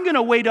says, I'm going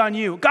to wait on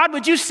you. God,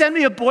 would you send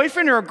me a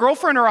boyfriend or a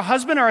girlfriend or a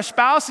husband or a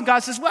spouse? And God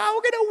says, well,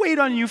 we're going to wait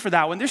on you for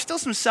that one. There's still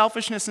some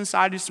selfishness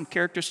inside you, some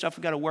character stuff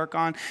we got to work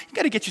on. You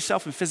got to get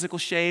yourself in physical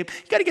shape.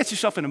 You got to get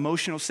yourself in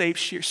emotional shape,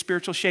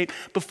 spiritual shape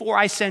before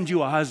I send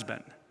you a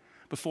husband,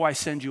 before I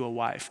send you a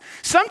wife.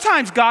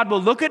 Sometimes God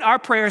will look at our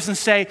prayers and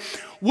say,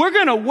 we're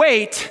going to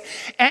wait,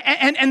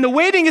 and the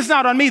waiting is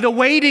not on me, the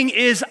waiting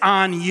is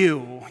on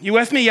you. You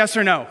with me, yes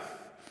or no?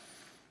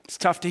 It's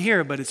tough to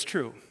hear, but it's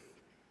true.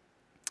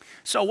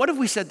 So what have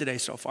we said today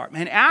so far?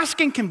 Man,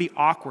 asking can be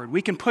awkward.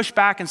 We can push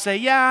back and say,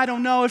 yeah, I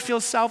don't know, it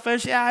feels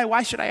selfish. Yeah,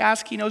 why should I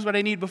ask? He knows what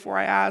I need before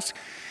I ask.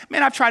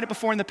 Man, I've tried it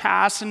before in the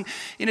past, and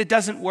it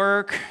doesn't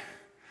work.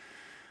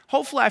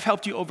 Hopefully, I've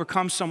helped you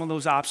overcome some of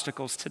those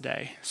obstacles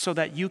today so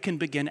that you can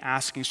begin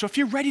asking. So if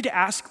you're ready to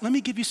ask, let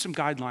me give you some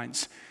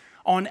guidelines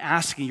on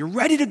asking. You're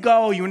ready to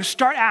go. You want to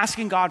start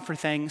asking God for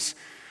things,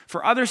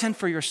 for others and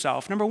for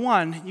yourself. Number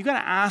one, you got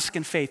to ask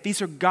in faith.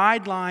 These are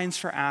guidelines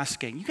for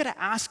asking. You got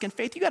to ask in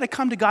faith. You got to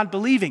come to God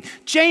believing.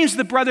 James,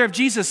 the brother of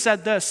Jesus,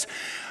 said this,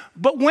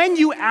 but when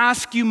you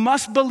ask, you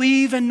must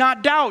believe and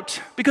not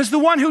doubt, because the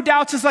one who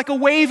doubts is like a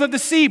wave of the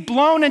sea,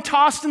 blown and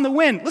tossed in the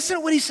wind. Listen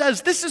to what he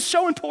says. This is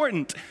so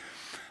important.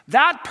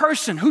 That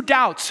person who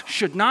doubts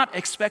should not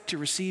expect to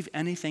receive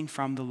anything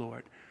from the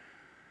Lord.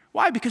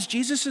 Why? Because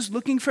Jesus is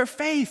looking for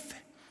faith.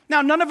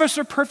 Now, none of us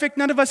are perfect.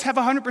 None of us have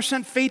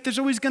 100% faith. There's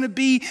always going to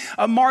be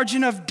a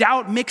margin of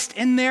doubt mixed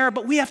in there,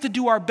 but we have to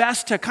do our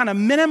best to kind of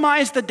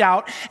minimize the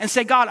doubt and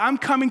say, God, I'm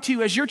coming to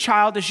you as your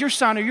child, as your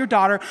son or your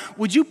daughter.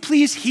 Would you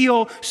please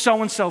heal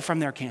so-and-so from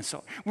their cancer?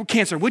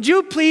 Would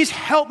you please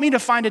help me to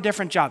find a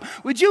different job?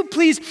 Would you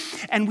please?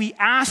 And we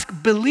ask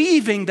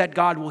believing that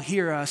God will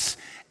hear us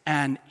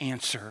and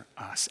answer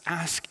us.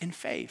 Ask in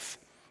faith.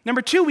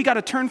 Number two, we got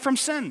to turn from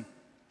sin.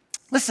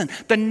 Listen,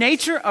 the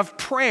nature of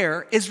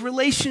prayer is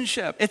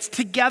relationship. It's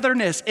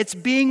togetherness. It's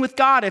being with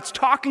God. It's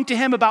talking to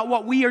him about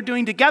what we are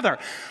doing together.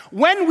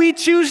 When we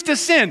choose to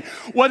sin,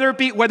 whether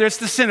it's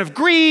the sin of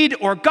greed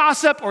or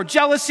gossip or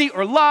jealousy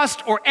or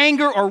lust or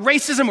anger or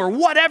racism or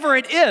whatever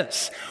it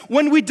is,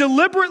 when we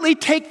deliberately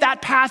take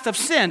that path of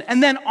sin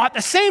and then at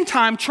the same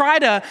time try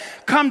to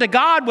come to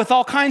God with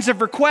all kinds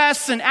of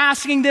requests and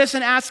asking this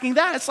and asking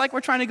that, it's like we're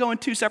trying to go in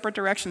two separate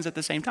directions at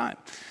the same time.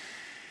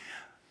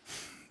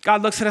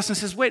 God looks at us and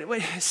says, wait,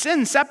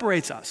 sin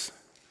separates us.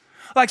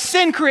 Like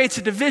sin creates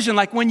a division.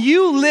 Like when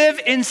you live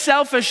in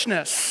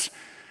selfishness,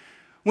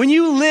 when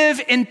you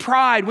live in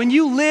pride, when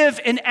you live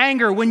in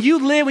anger, when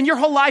your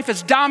whole life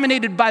is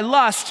dominated by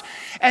lust,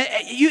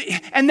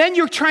 and then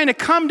you're trying to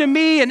come to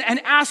me and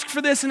ask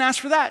for this and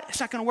ask for that, it's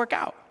not going to work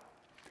out.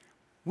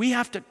 We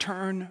have to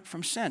turn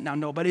from sin. Now,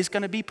 nobody's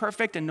going to be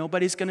perfect and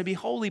nobody's going to be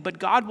holy, but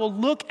God will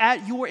look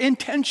at your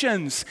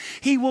intentions.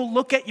 He will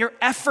look at your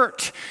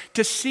effort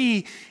to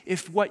see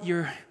if what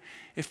you're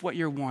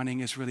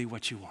wanting is really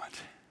what you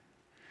want.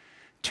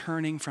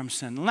 Turning from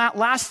sin.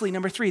 Lastly,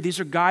 number three,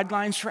 these are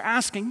guidelines for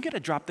asking. You got to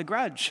drop the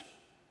grudge.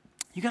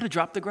 You got to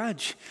drop the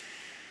grudge.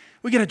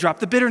 We got to drop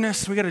the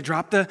bitterness. We got to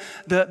drop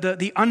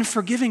the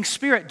unforgiving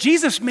spirit.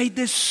 Jesus made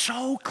this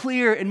so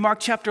clear in Mark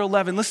chapter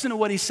 11. Listen to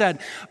what he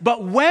said.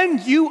 But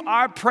when you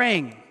are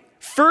praying,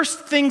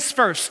 first things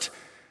first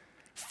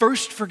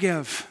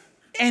forgive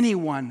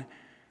anyone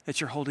that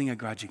you're holding a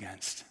grudge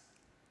against,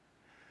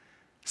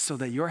 so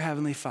that your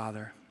heavenly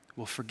Father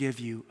will forgive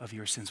you of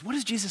your sins. What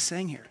is Jesus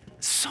saying here?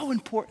 It's so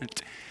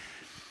important.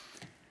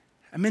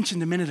 I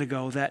mentioned a minute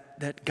ago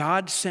that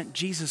God sent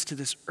Jesus to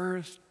this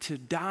earth to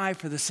die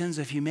for the sins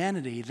of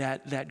humanity,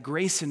 that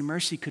grace and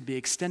mercy could be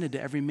extended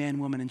to every man,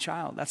 woman, and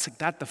child.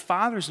 That the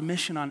Father's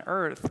mission on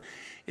earth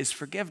is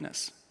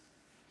forgiveness.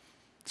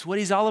 It's what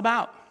he's all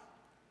about.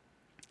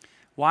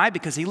 Why?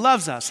 Because he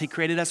loves us. He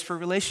created us for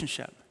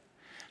relationship.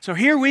 So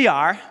here we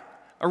are,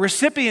 a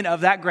recipient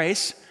of that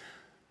grace,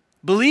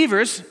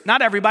 believers,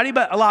 not everybody,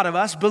 but a lot of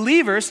us,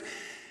 believers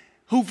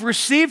who've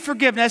received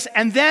forgiveness,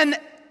 and then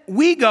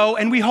we go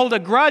and we hold a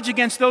grudge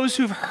against those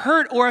who've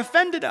hurt or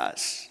offended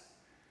us.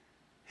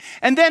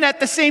 And then at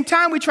the same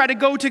time, we try to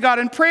go to God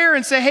in prayer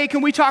and say, hey,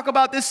 can we talk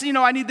about this?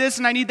 I need this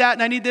and I need that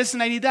and I need this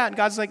and I need that. And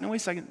God's like, no, wait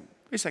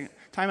a second,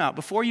 time out.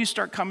 Before you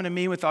start coming to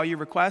me with all your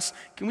requests,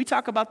 can we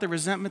talk about the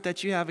resentment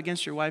that you have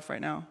against your wife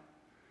right now?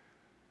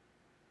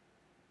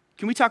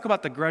 Can we talk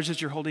about the grudge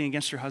that you're holding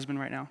against your husband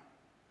right now?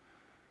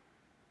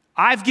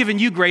 I've given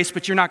you grace,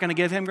 but you're not going to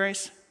give him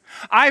grace.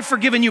 I've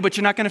forgiven you, but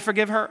you're not going to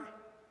forgive her.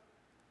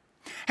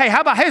 Hey,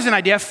 here's an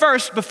idea.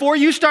 First, before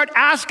you start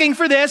asking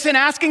for this and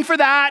asking for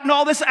that and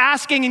all this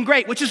asking and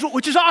great, which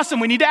is awesome,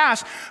 we need to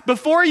ask.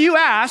 Before you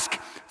ask,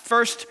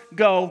 first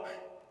go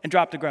and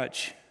drop the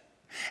grudge.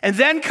 And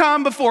then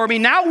come before me.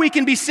 Now we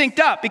can be synced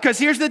up, because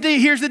here's the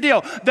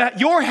deal. That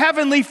your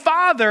heavenly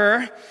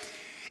Father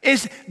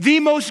is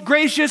the most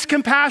gracious,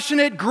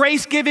 compassionate,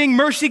 grace-giving,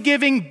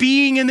 mercy-giving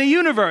being in the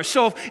universe.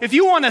 So if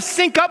you want to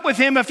sync up with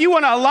him, if you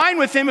want to align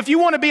with him, if you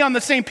want to be on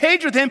the same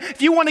page with him,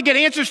 if you want to get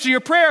answers to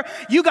your prayer,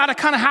 you got to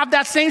kind of have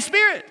that same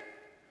spirit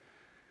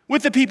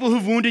with the people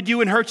who've wounded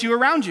you and hurt you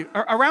around you.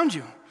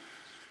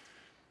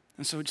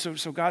 And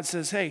so God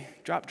says, hey,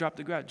 drop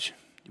the grudge.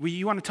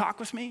 You want to talk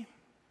with me?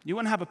 You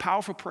want to have a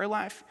powerful prayer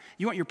life?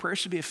 You want your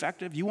prayers to be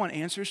effective? You want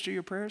answers to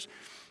your prayers?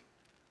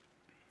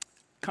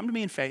 Come to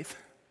me in faith.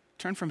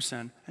 Turn from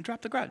sin, and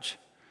drop the grudge.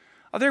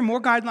 Are there more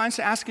guidelines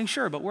to asking?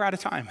 Sure, but we're out of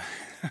time.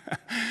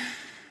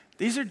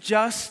 These are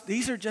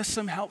just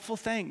some helpful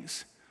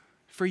things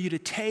for you to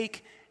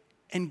take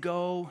and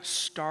go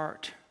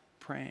start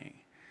praying.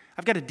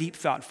 I've got a deep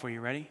thought for you.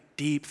 Ready?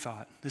 Deep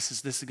thought. This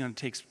is going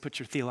to put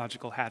your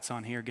theological hats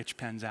on here. Get your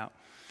pens out.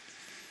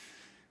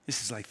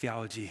 This is like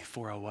Theology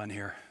 401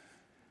 here.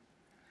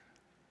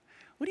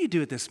 What do you do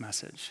with this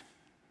message?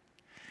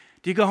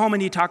 Do you go home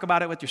and you talk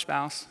about it with your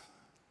spouse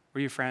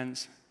or your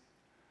friends?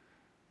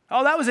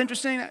 Oh, that was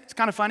interesting. It's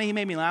kind of funny. He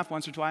made me laugh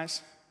once or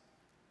twice.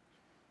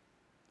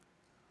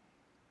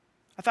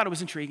 I thought it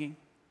was intriguing.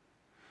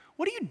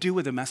 What do you do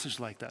with a message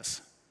like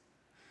this?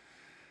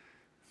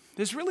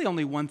 There's really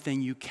only one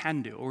thing you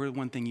can do or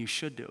one thing you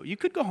should do. You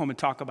could go home and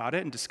talk about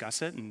it and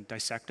discuss it and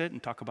dissect it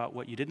and talk about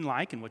what you didn't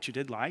like and what you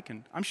did like,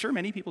 and I'm sure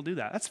many people do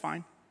that. That's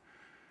fine.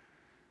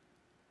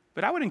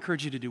 But I would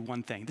encourage you to do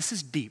one thing. This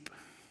is deep.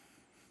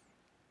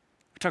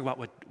 We talk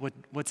about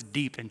what's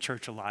deep in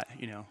church a lot,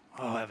 you know.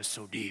 Oh, that was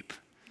so deep.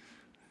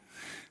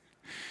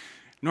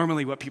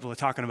 Normally what people are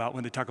talking about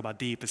when they talk about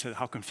deep is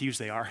how confused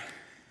they are.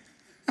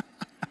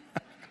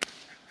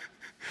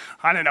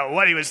 I don't know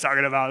what he was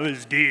talking about. It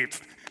was deep.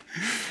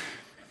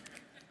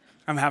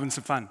 I'm having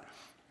some fun.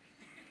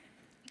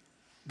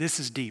 This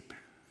is deep.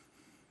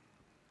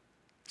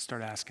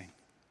 Start asking.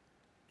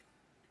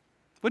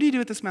 What do you do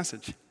with this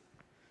message?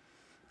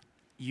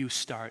 You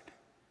start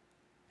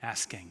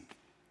asking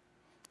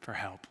for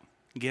help.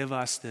 Give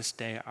us this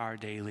day our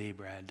daily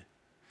bread.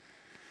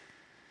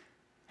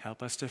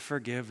 Help us to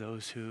forgive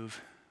those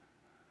who've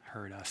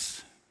hurt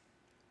us.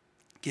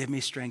 Give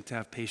me strength to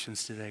have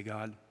patience today,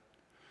 God.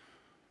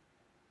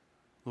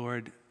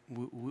 Lord,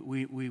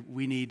 we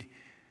need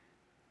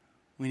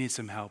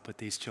some help with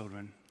these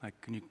children. Like,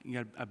 you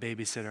got a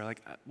babysitter.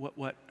 Like,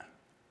 what?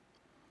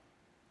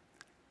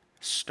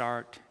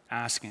 Start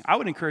asking. I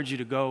would encourage you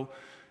to go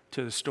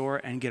to the store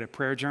and get a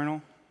prayer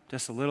journal,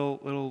 just a little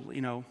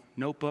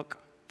notebook,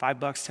 $5,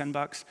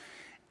 $10,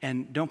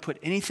 and don't put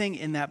anything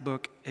in that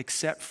book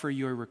except for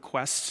your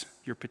requests,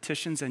 your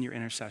petitions, and your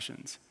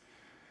intercessions.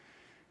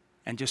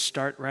 And just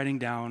start writing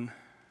down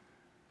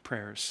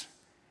prayers.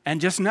 And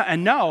just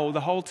know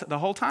the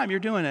whole time you're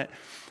doing it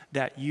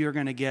that you're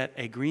going to get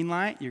a green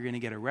light, you're going to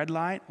get a red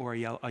light, or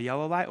a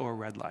yellow light, or a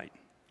red light.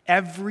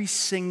 Every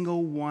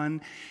single one.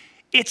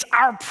 It's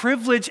our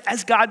privilege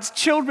as God's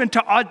children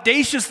to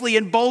audaciously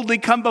and boldly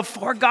come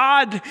before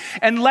God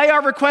and lay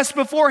our requests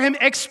before Him,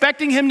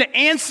 expecting Him to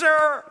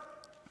answer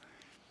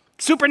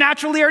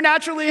supernaturally or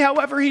naturally,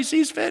 however He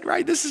sees fit.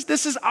 Right? This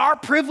is our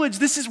privilege.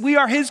 We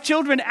are His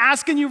children.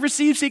 Ask and you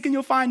receive, seek and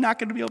you'll find,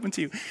 knock and it'll be open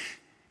to you.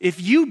 If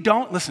you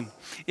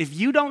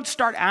don't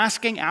start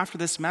asking after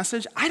this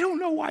message, I don't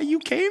know why you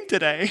came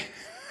today.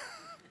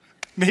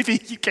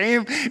 Maybe you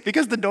came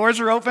because the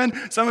doors are open.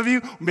 Some of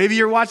you, maybe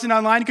you're watching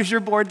online because you're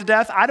bored to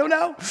death. I don't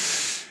know.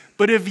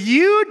 But if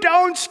you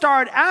don't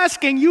start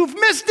asking, you've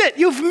missed it.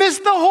 You've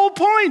missed the whole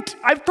point.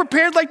 I've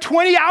prepared like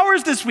 20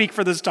 hours this week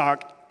for this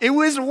talk. It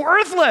was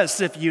worthless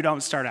if you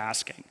don't start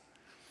asking.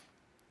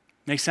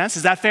 Make sense?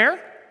 Is that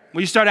fair? Will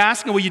you start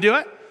asking? Will you do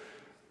it?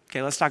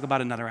 Okay, let's talk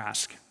about another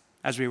ask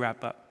as we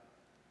wrap up.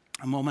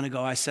 A moment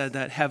ago, I said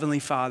that Heavenly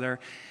Father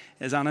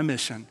is on a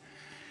mission,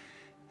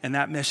 and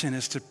that mission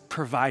is to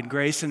provide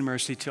grace and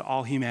mercy to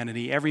all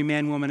humanity, every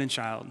man, woman, and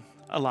child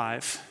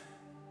alive.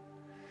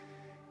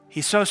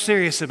 He's so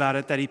serious about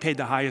it that He paid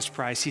the highest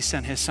price. He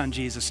sent His Son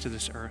Jesus to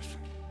this earth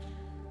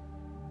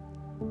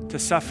to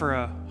suffer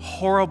a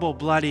horrible,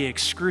 bloody,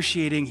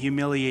 excruciating,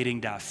 humiliating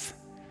death,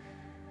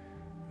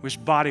 whose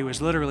body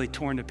was literally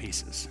torn to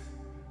pieces,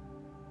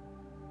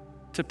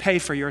 to pay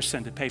for your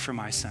sin, to pay for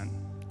my sin.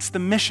 It's the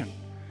mission.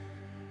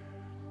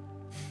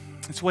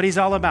 It's what He's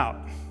all about.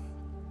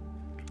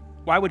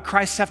 Why would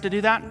Christ have to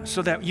do that?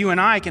 So that you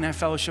and I can have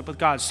fellowship with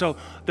God. So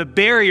the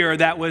barrier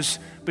that was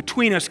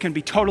between us can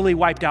be totally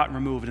wiped out and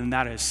removed, and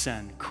that is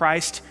sin.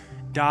 Christ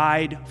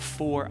died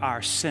for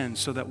our sins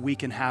so that we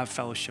can have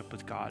fellowship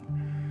with God.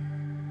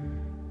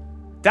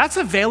 That's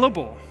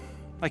available.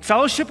 Like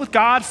fellowship with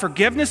God,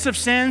 forgiveness of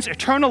sins,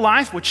 eternal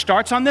life, which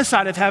starts on this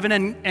side of heaven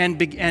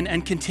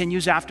and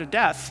continues after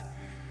death.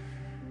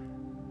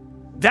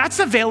 That's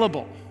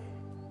available.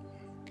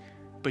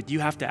 But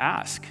you have to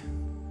ask.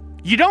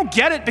 You don't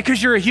get it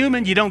because you're a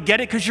human. You don't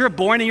get it because you're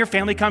born and your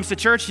family comes to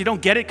church. You don't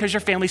get it because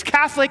your family's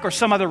Catholic or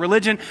some other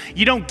religion.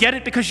 You don't get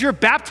it because you're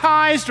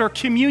baptized or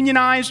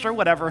communionized or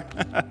whatever.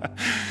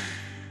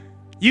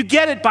 You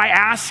get it by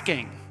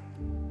asking.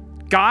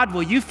 God,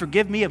 will you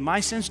forgive me of my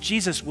sins?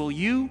 Jesus, will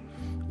you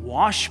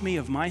wash me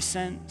of my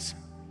sins?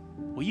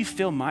 Will you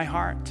fill my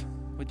heart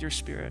with your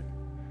Spirit?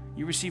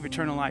 You receive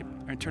eternal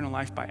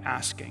life by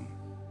asking.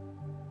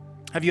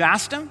 Have you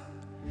asked Him?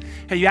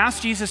 Have you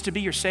asked Jesus to be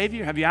your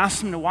Savior? Have you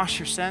asked Him to wash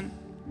your sin?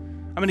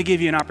 I'm going to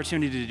give you an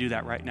opportunity to do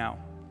that right now.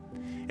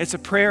 It's a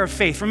prayer of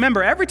faith.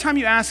 Remember, every time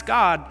you ask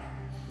God,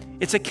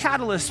 it's a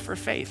catalyst for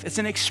faith. It's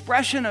an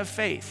expression of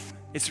faith.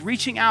 It's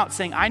reaching out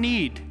saying, I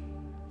need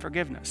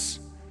forgiveness.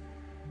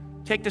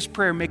 Take this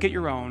prayer, make it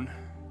your own,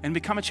 and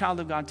become a child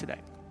of God today.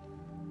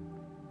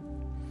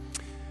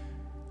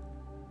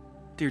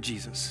 Dear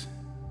Jesus,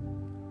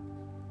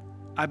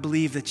 I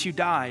believe that you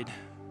died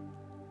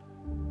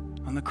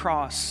on the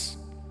cross,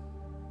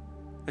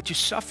 that you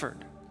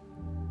suffered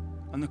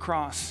on the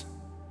cross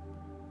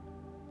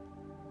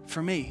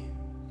for me,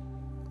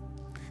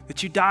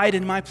 that you died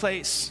in my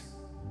place.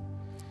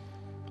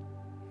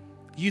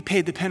 You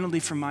paid the penalty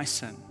for my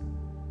sin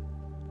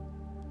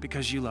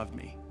because you loved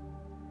me.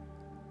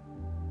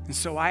 And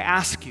so I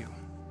ask you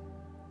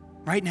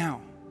right now,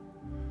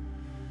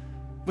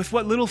 with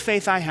what little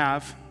faith I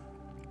have,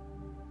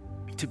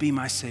 to be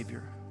my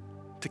Savior,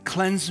 to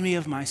cleanse me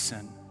of my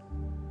sin,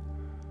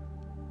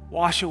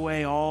 wash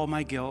away all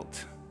my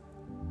guilt,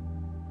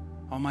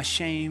 all my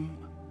shame,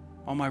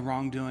 all my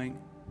wrongdoing,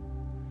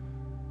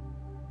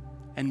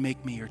 and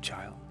make me your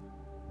child.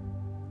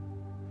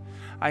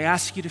 I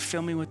ask you to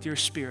fill me with your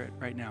Spirit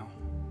right now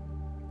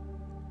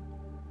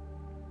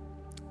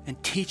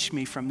and teach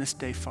me from this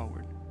day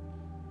forward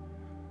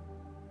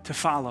to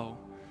follow,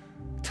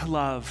 to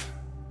love,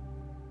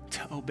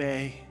 to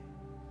obey,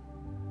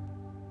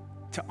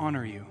 to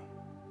honor you,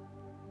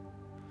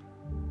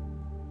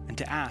 and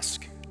to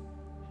ask.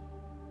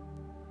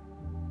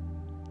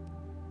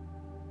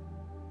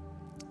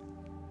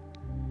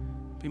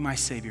 Be my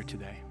Savior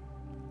today.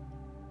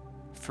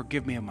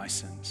 Forgive me of my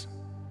sins.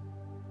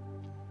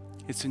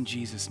 It's in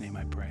Jesus' name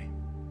I pray.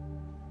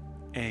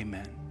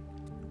 Amen.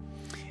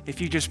 If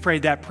you just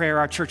prayed that prayer,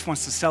 our church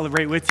wants to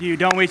celebrate with you.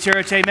 Don't we,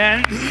 church?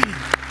 Amen.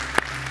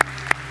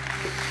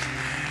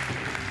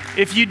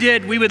 If you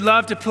did, we would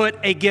love to put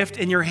a gift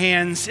in your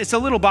hands. It's a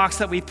little box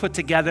that we've put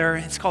together.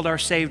 It's called our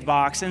Saved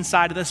Box.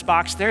 Inside of this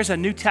box, there's a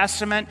New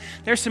Testament.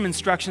 There's some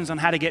instructions on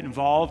how to get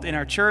involved in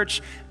our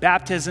church,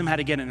 baptism, how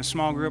to get in a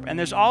small group. And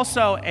there's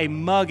also a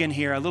mug in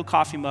here, a little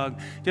coffee mug,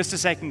 just to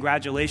say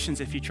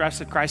congratulations if you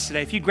trusted Christ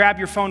today. If you grab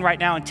your phone right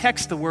now and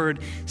text the word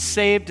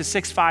SAVED to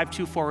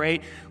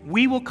 65248,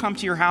 we will come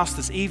to your house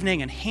this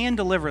evening and hand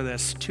deliver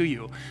this to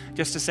you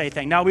just to say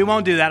thank you. No, we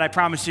won't do that, I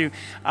promise you.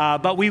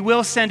 But we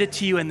will send it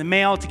to you in the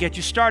mail to get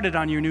you started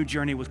on your new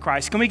journey with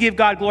Christ. Can we give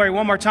God glory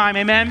one more time?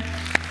 Amen.